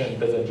innovation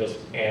doesn't just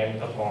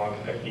end upon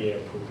FDA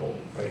approval,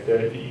 right?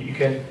 You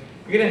can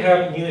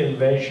have new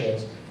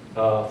inventions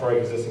for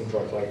existing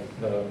drugs, like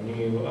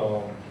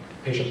new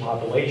patient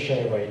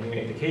population, right? New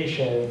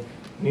indication,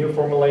 new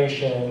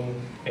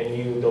formulation, and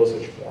new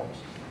dosage forms,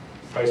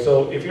 right?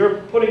 So if you're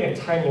putting a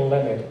time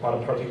limit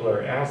on a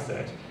particular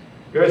asset,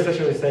 you're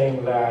essentially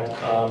saying that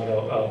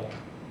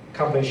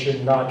companies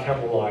should not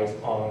capitalize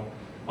on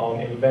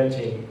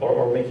inventing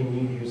or making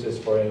new uses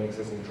for an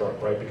existing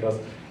drug, right? Because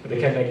they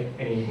can't make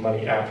any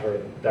money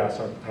after that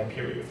certain time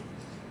period,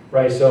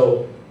 right?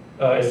 So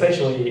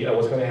essentially,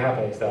 what's going to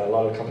happen is that a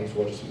lot of companies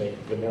will just make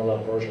vanilla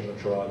version of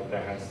the drug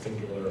that has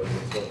singular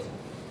results.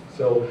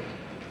 So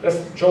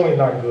that's generally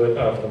not good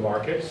for the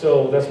market.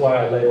 So that's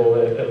why I label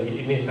it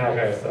the impact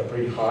as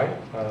pretty high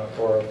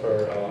for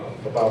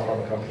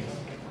biopharma companies.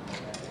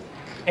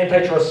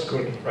 Antitrust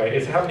scrutiny, right?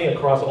 It's happening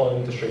across all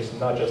industries,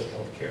 not just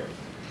healthcare.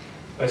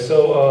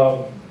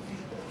 So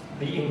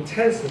the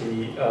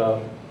intensity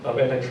of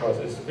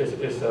antitrust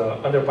is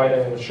under Biden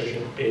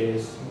administration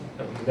is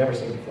never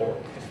seen before.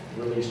 It's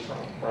really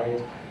strong, right?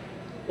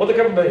 What the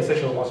government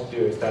essentially wants to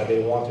do is that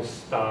they want to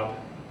stop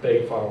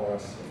big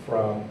pharmas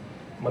from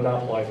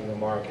monopolizing the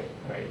market,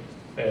 right?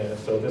 And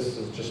so this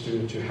is just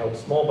to help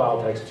small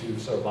biotechs to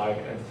survive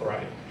and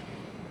thrive.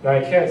 Now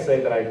I can't say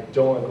that I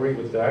don't agree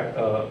with that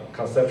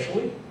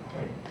conceptually.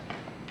 Right?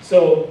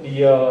 So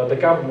the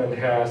government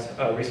has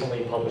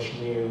recently published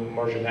new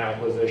merger and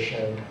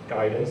acquisition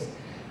guidance.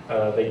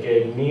 They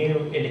gave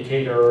new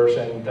indicators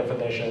and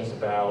definitions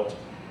about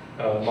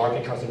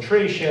market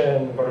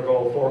concentration,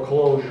 vertical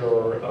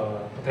foreclosure,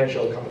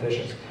 potential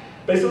competitions.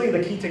 Basically,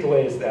 the key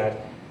takeaway is that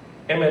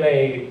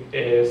M&A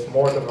is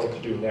more difficult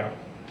to do now,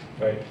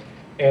 right?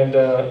 And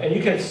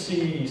you can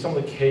see some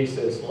of the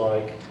cases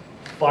like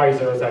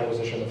Pfizer's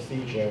acquisition of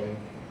Seagen,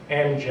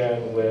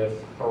 Amgen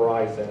with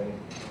Horizon,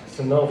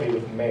 Sanofi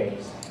with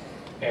Maze.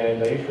 And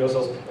you can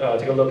also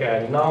take a look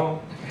at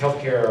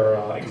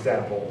non-healthcare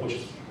example, which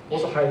is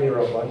also highly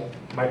relevant,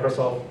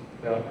 Microsoft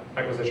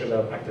acquisition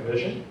of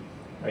Activision,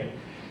 right?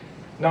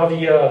 Now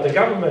the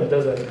government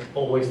doesn't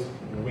always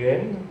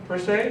win per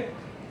se,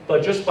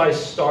 but just by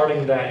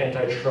starting that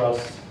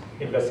antitrust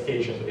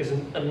investigation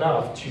isn't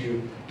enough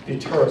to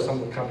deter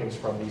some of the companies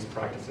from these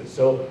practices.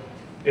 So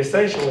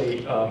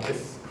essentially,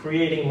 it's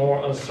creating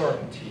more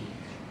uncertainty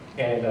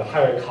and a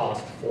higher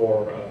cost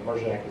for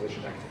merger and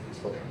acquisition activities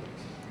for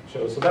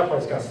companies. So that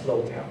part is going to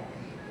slow down.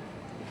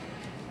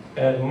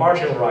 And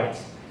margin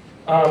rights.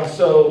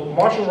 So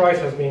margin rights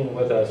has been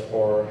with us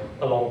for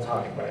a long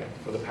time, right?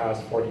 For the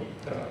past 40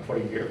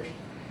 years.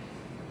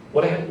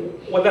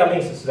 What that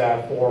means is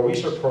that for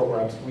research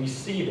programs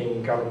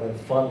receiving government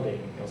funding,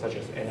 such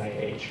as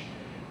NIH,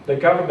 the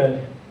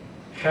government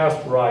has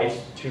rights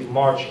to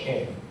march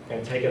in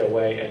and take it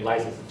away and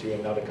license it to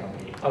another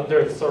company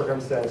under the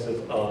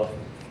circumstances of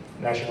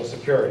national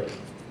security,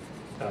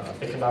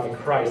 economic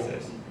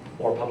crisis,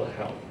 or public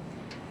health.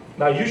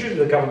 Now, usually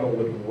the government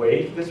would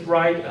waive this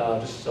right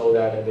just so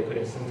that they could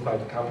incentivize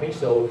the company.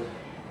 So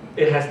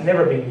it has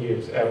never been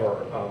used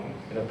ever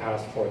in the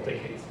past 4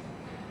 decades.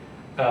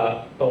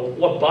 But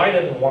what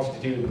Biden wants to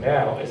do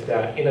now is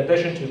that in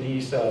addition to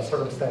these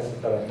circumstances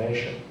that I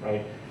mentioned,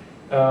 right,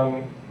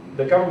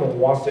 the government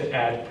wants to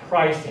add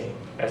pricing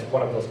as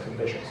one of those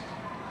conditions.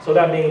 So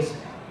that means,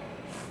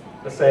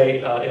 let's say,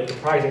 if the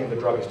pricing of the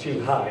drug is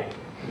too high,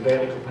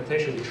 then it could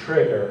potentially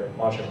trigger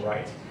margin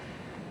rights.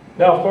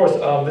 Now, of course,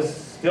 this is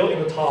still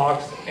in the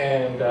talks,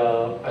 and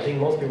I think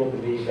most people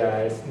believe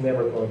that it's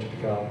never going to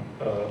become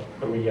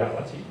a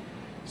reality.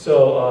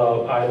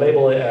 So I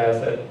label it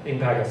as an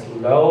impact as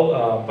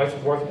low, but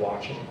it's worth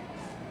watching.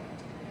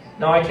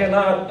 Now, I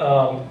cannot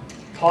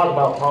talk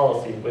about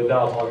policy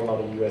without talking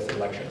about the US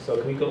election. So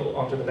can we go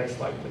on to the next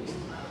slide, please?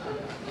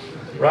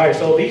 Right,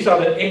 so these are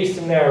the 8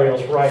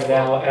 scenarios right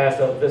now as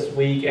of this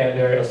week and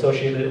their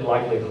associated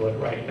likelihood,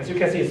 right? As you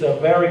can see, it's a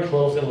very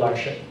close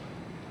election.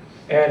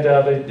 And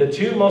the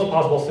 2 most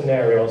possible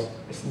scenarios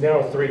is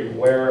scenario 3,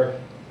 where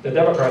the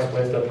Democrats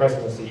wins the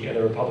presidency and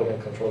the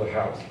Republicans control the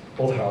House,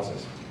 both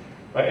houses.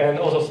 Right? And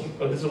also,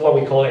 this is what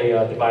we call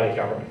a divided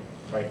government,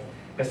 right?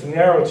 And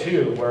scenario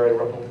 2, where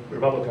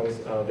Republicans,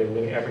 they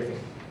win everything,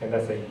 and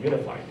that's a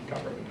unified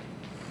government.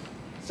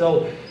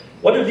 So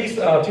what do these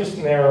 2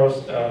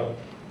 scenarios,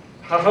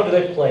 how do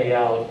they play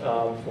out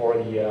for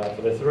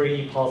the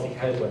 3 policy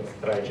headwinds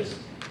that I just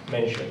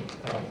mentioned?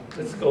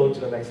 Let's go to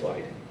the next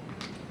slide.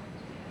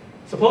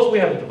 suppose we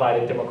have a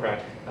divided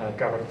Democrat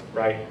government,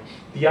 right?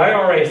 The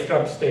IRA is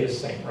going to stay the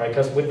same, right?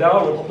 Because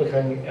without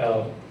Republican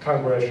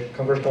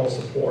congressional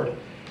support,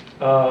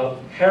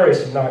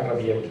 Harris is not going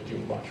to be able to do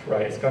much,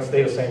 right? It's going to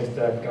stay the same. It's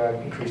going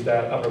to increase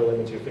that upper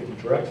limit to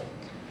 50 drugs.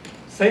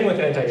 Same with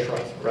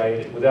antitrust,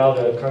 right? Without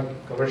the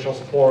congressional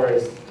support,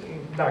 it's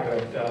not going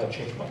to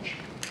change much.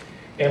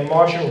 And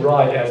marching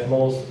right, as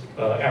most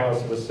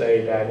analysts would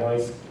say, that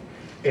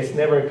it's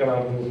never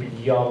going to move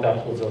beyond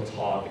that political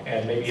talk,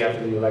 and maybe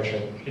after the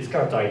election, it's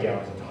going to die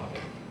down as a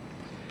topic.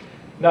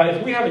 Now,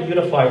 if we have a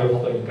unified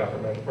Republican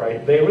government,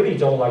 right, they really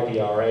don't like the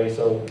IRA,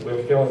 so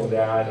we're feeling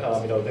that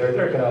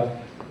they're going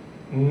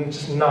to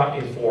just not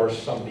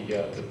enforce some of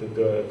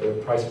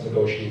the price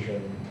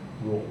negotiation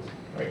rules,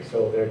 right?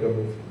 So they're going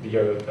to move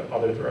the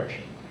other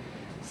direction.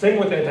 Same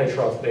with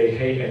antitrust. They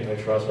hate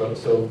antitrust. Right?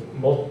 So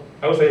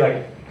I would say,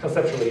 like,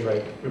 conceptually,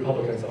 right,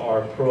 Republicans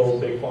are pro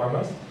big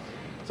pharma,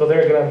 so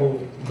they're going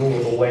to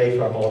move away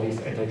from all these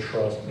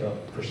antitrust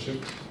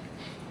pursuits.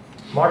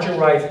 Margin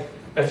right,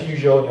 as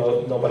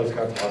usual, nobody's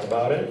going to talk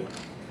about it.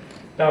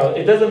 Now,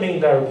 it doesn't mean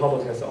that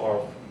Republicans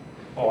are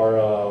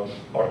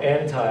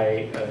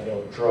anti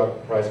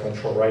drug price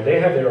control, right? They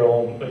have their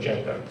own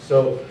agenda.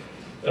 So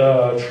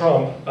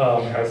Trump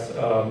has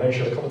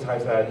mentioned a couple of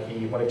times that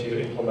he wanted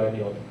to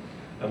implement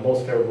a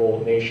most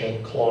favorable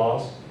nation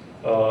clause.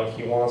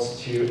 He wants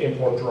to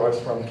import drugs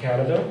from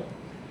Canada.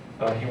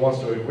 He wants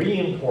to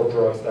re-import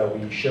drugs that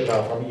we ship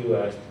out from the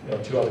U.S.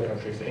 To other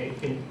countries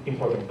and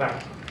import them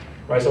back,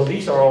 right? So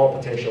these are all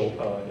potential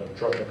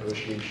drug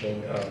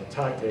negotiation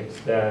tactics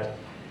that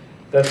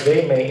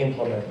they may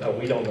implement.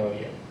 We don't know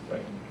yet,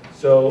 right?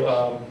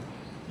 So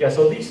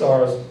so these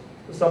are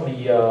some of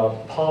the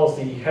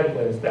policy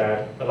headwinds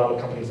that a lot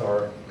of companies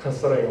are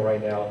considering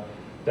right now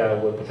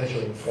that will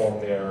potentially inform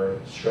their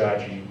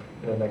strategy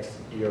in the next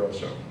year or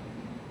so.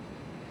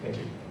 Thank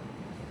you.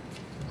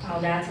 Oh,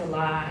 that's a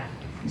lot.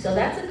 So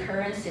that's the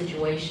current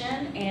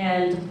situation,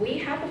 and we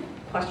have a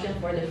question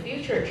for the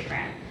future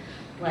trend,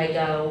 like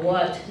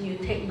what new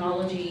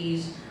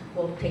technologies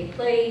will take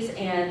place,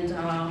 and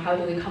how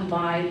do we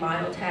combine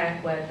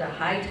biotech with the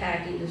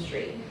high-tech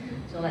industry.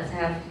 So let's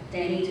have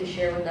Danny to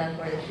share with us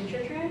for the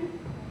future trend.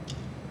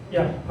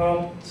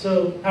 Yeah,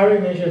 so I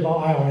already mentioned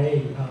about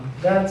IRA.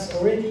 That's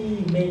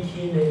already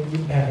making an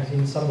impact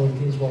in some of the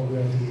things what we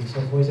are doing.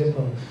 So for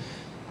example,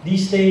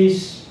 these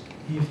days,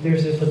 if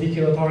there's a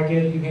particular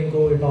target, you can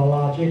go with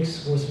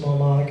biologics or small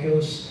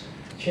molecules.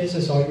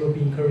 Chances are you'll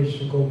be encouraged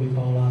to go with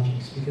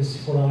biologics because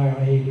for the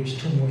IRA,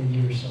 there's 2 more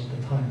years of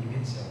the time you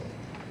can sell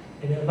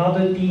it. And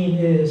another thing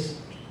is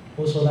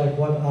also like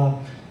what I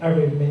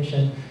already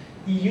mentioned.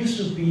 It used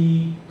to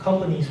be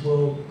companies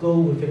will go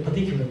with a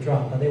particular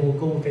drug, but they will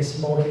go with a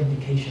smaller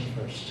indication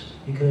first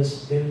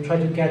because they will try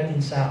to get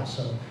things out.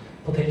 So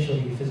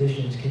potentially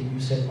physicians can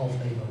use it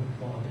off-label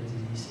for other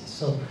diseases.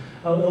 So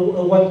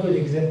one good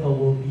example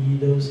will be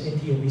those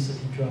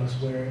anti-obesity drugs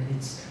where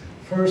it's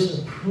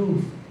first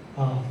approved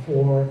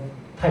for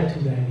type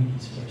 2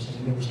 diabetes first,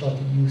 and they will start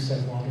to use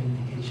that for other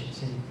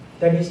indications. And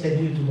that means they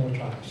do more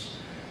trials.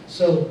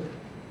 So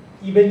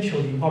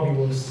eventually, you probably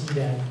will see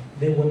that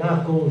they will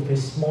not go with a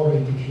smaller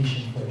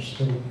indication first.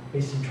 They will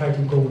basically try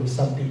to go with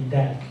something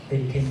that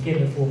they can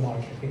get the full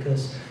market,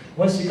 because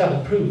once you got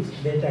approved,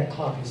 then that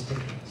clock is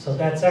ticking. So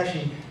that's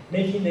actually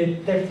making a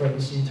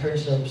difference in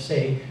terms of,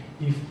 say,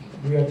 if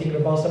we are thinking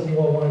about something we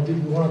want to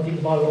do, we want to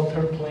think about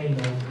long-term planning,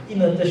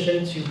 in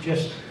addition to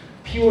just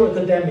pure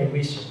academic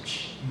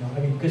research.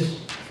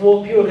 Because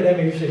for pure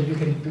academic research, you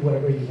can do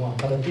whatever you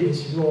want. But the thing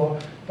is, you want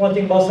to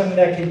think about something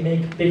that can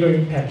make bigger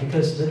impact.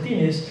 Because the thing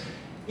is,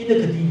 in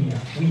academia,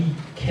 we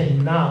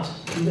cannot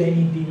do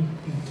anything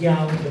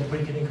beyond the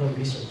preclinical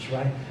research,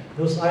 right?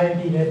 Those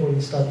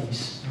IND-enabling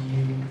studies,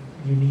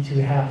 you need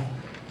to have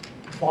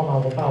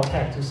pharma or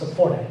biotech to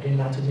support that, and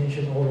not to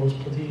mention all those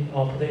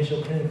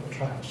potential clinical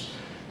trials.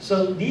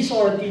 So these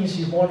are things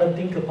you want to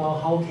think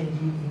about. How can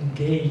you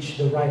engage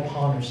the right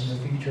partners in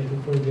the future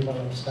to further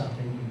develop stuff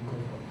that you go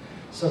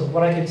for? So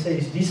what I can say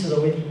is this is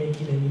already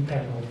making an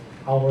impact on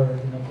our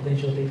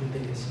potential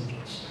day-to-day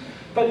decisions.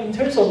 But in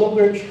terms of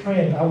longer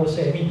trend, I would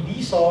say,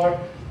 these are,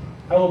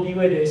 I will be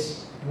with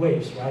as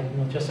waves, right?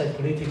 Just like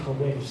political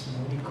waves.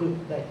 We could,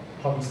 like,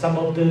 probably some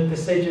of the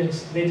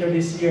decisions later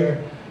this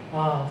year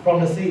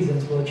from the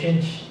citizens will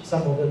change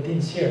some of the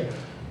things here.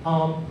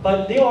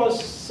 But there are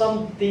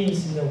some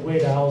things in the way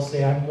that I would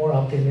say I'm more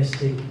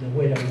optimistic in the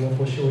way that we will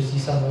for sure see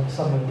some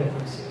of the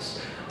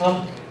differences.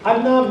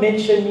 I'm not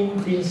mentioning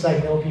things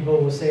like people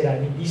will say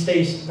that these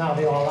days now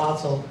there are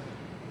lots of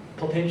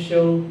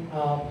potential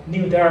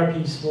new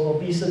therapies for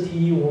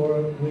obesity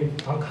or with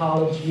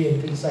oncology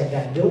and things like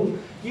that. You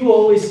will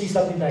always see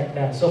something like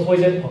that. So for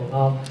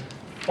example,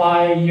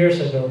 5 years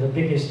ago, the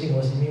biggest thing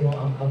was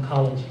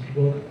immuno-oncology.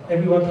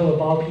 Everyone talk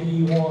about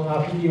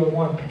PD-1,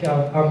 PD-L1,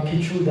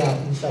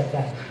 Keytruda, things like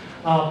that.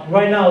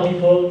 Right now,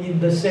 people in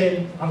the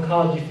same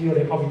oncology field,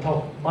 they probably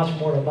talk much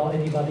more about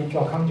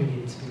antibody-drug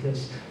conjugates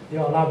because there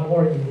are a lot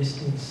more in these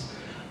things.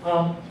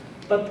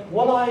 But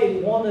what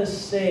I want to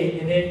say,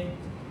 and then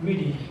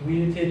really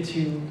related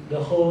to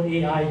the whole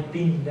AI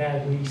thing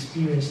that we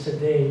experienced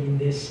today in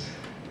this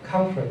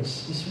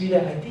conference is really,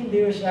 I think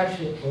there's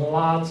actually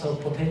lots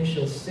of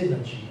potential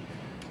synergy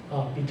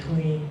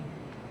between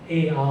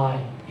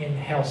AI and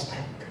health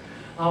tech.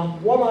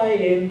 What I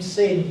am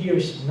saying here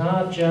is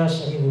not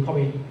just, I mean, we'll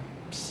probably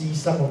see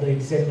some of the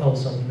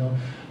examples of,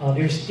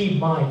 there's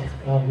DeepMind,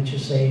 which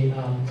is a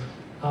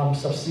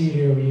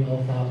subsidiary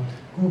of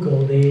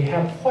Google. They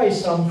have quite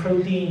some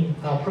protein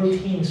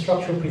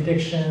structural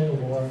prediction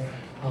or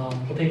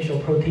potential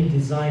protein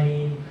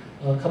designing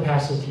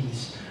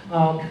capacities.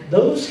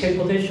 Those can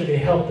potentially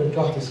help the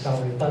drug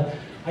discovery, but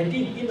I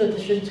think in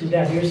addition to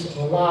that, there's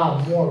a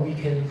lot more we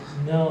can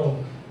know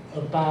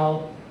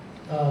about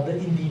the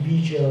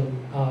individual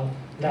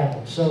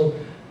level. So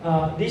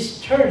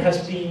this term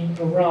has been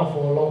around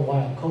for a long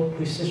while, called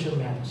precision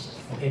medicine.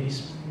 Okay,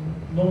 this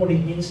normally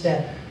means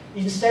that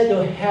instead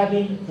of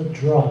having a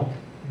drug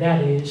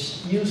that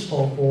is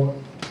useful for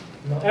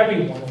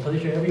everyone, or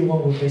potentially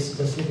everyone with a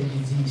specific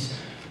disease,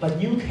 but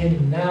you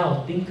can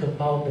now think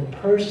about the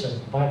person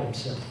by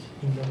themselves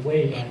in a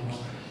way that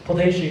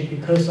potentially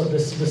because of the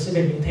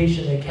specific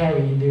mutation they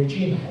carry in their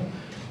genome,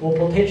 or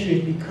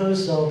potentially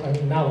because of, I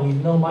mean, now we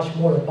know much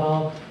more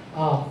about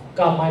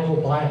gut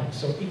microbiome.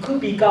 So it could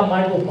be gut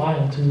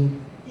microbiome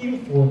to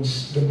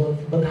influence the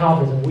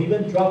metabolism, or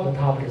even drug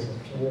metabolism,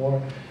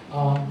 or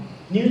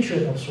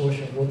nutrient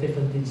absorption, or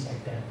different things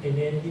like that. And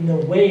then in a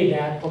way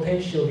that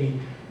potentially,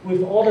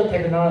 with all the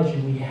technology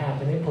we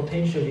have, and then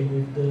potentially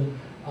with the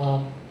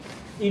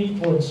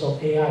influence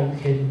of AI, we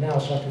can now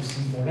start to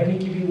see more. Let me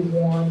give you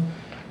one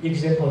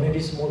example, and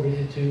this is more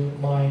related to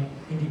my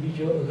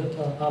individual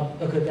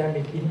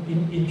academic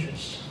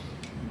interests.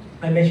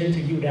 I mentioned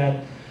to you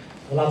that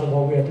a lot of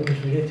what we are doing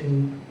is related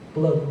to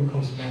blood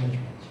glucose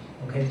management.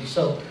 Okay,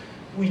 so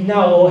we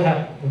now all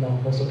have,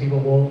 most of people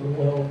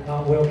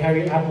will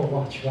carry Apple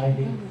Watch, right?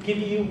 They give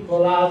you a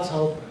lot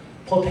of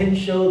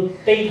potential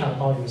data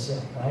about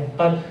yourself, right?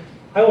 But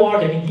I will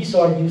argue, I mean, these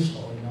are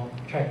useful.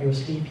 Track your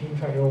sleeping,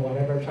 track your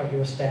whatever, track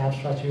your steps,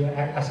 track your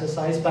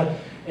exercise, but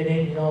and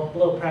then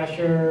blood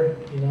pressure,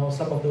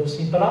 some of those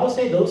things. But I would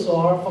say those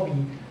are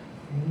probably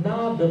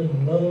not the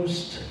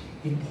most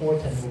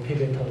important or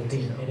pivotal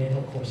thing. And then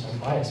of course I'm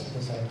biased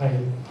because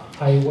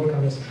I work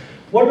on this.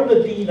 One of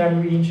the things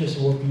I'm really interested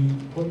in will be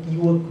what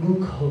your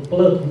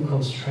blood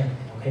glucose trend.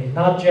 Okay,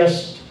 not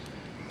just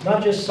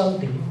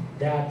something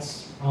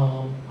that's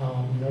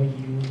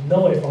you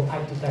know it from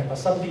time to time, but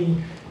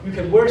something you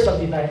can wear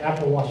something like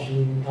Apple Watch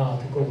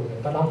to go with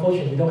it. But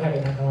unfortunately, we don't have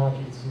the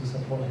technology to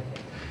support like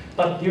that.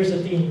 But there's a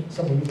thing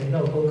some of you may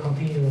know called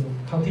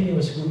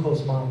continuous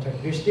glucose monitoring.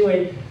 There's still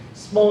a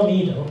small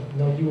needle,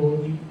 you will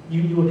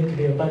link it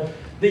there. But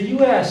the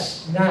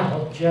U.S.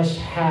 now just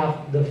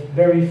have the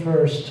very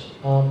first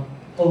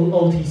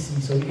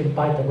OTC, so you can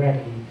buy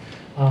directly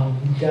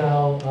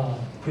without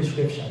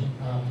prescription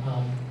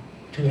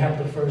to have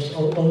the first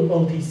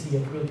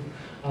OTC approved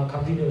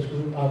continuous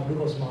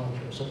glucose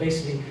monitor. So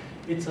basically,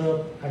 it's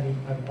a,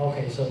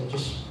 okay, so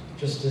just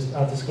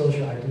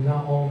disclosure, I do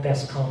not own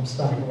Dexcom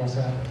stuff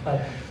whatsoever,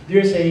 but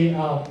there's a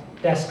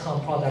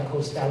Dexcom product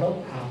called Stellar.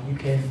 You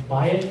can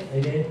buy it,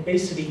 and then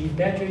basically you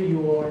measure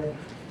your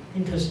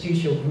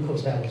interstitial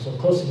glucose level, so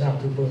close enough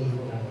to blood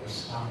glucose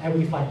levels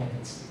every 5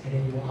 minutes, and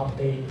then you will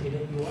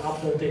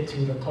upload it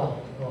to the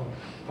cloud, or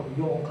probably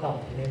your own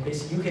cloud, and then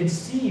basically you can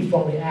see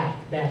from the app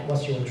that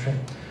what's your trend.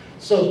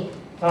 So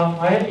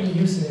I have been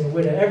using it in a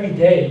way that every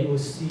day you will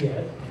see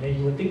it, and then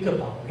you will think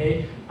about,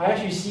 okay, I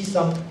actually see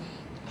some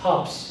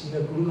pops in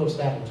the glucose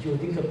levels. You will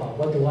think about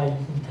what do I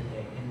eat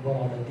today, and what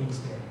are the things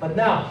there. But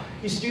now,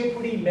 it's still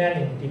pretty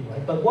manual thing,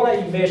 right? But what I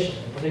envision,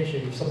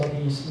 potentially, if somebody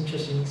is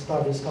interested in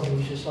starting this company,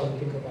 you should start to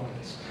think about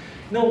this.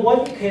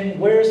 One can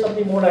wear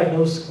something more like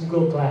those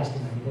Google Glass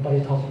thing.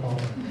 Nobody talks about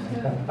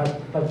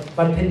it.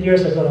 But 10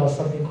 years ago, that was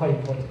something quite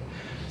important.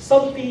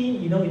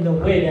 Something, in a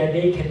way that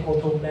they can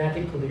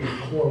automatically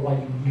record what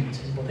you eat.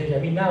 And potentially, I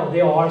mean, now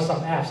there are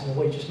some apps in a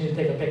way you just need to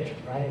take a picture,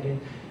 right? And then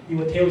it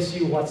will tell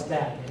you what's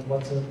that, and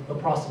what's the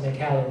approximate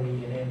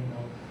calorie, and then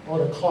all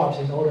the carbs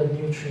and all the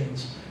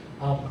nutrients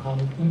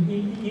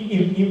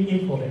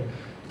info there.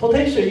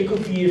 Potentially, it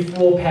could be a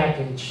full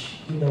package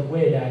in a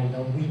way that,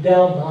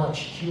 without much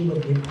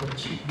human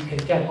input, you can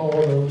get all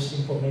those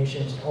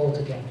information all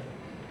together.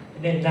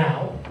 And then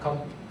now,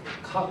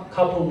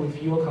 coupled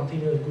with your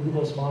continuous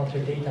glucose monitor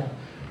data,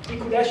 it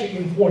could actually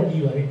inform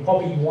you. I mean,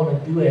 probably you want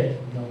to do it,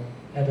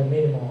 at a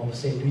minimum of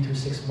say 3 to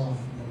 6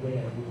 months, in a way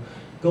that you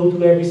go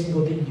do every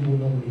single thing you would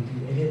normally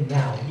do. And then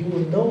now, you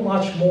will know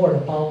much more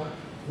about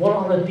what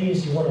are the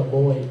things you want to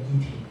avoid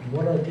eating, and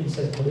what are the things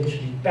that are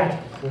potentially bad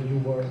for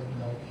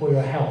for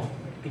your health.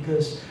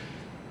 Because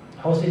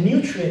I would say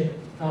nutrient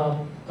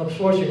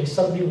absorption is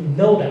something we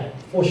know that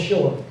for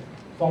sure,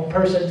 from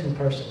person to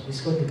person, it's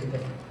going to be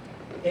different.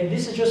 And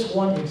this is just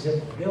one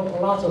example. There are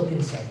lots of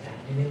things like that.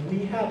 And then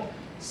we have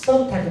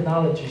some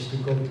technologies to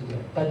go to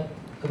it. But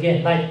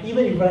again, like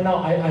even if right now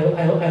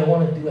I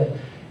want to do it,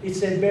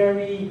 it's a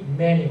very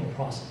manual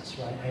process,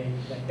 right?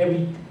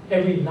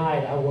 Every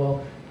night I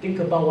will think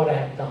about what I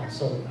have done.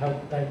 So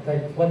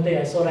one day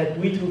I saw that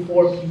 3 to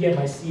 4 p.m.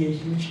 I see a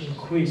huge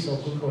increase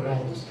of glucose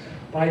levels.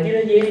 But I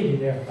didn't eat anything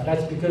there, but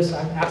that's because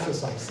I'm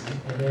exercising.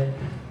 And then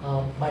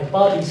my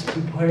body's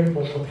prepared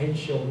for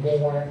potential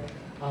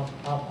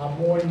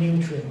more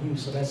nutrient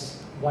use, so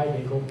that's why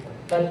they go for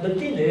it. But the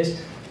thing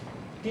is,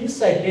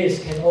 things like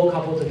this can all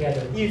couple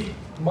together. If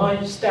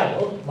my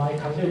style, my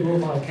cognitive role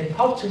model can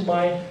talk to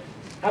my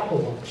Apple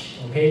Watch,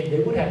 okay,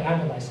 they would have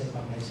analyzed it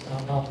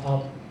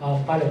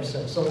by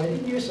themselves. So I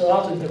think there's a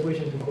lot of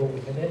integration to go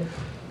with. And then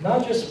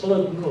not just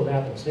blood glucose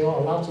levels, there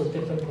are lots of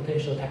different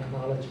potential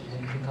technologies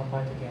that can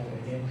combine together.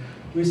 And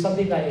with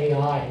something like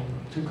AI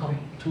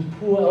to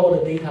pull all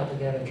the data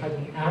together, try to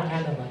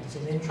analyze,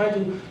 and then try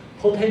to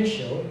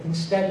potential,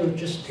 instead of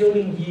just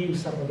telling you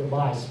some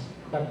advice,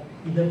 but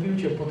in the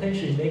future,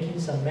 potentially making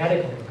some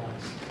medical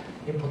advice,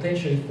 and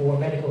potentially for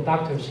medical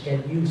doctors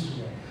can use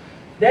that.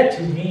 That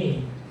to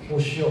me,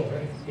 for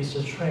sure, is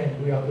a trend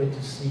we are going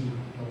to see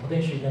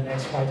potentially in the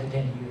next 5 to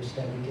 10 years,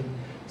 that we can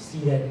see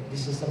that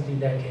this is something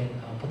that can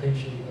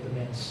potentially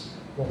advance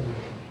what we do.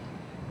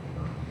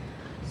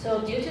 So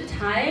due to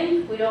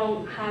time, we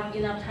don't have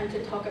enough time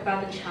to talk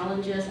about the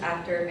challenges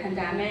after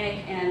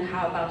pandemic and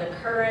how about the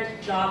current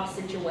job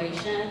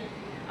situation,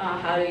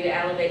 how do you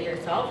elevate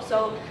yourself.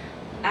 So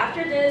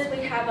after this,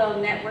 we have a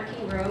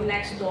networking room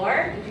next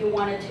door. If you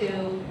wanted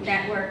to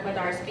network with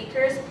our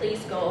speakers,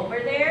 please go over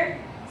there.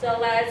 So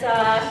let's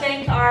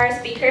thank our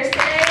speakers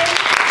today.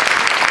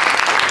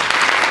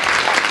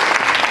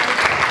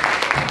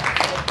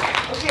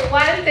 Okay,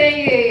 one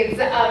thing is,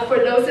 for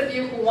those of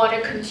you who want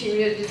to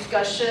continue the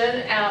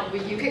discussion,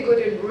 you can go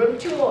to room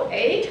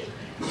 208,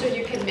 so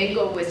you can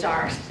mingle with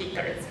our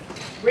speakers.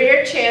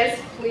 Rare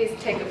chance, please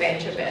take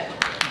advantage of it.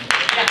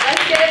 Now,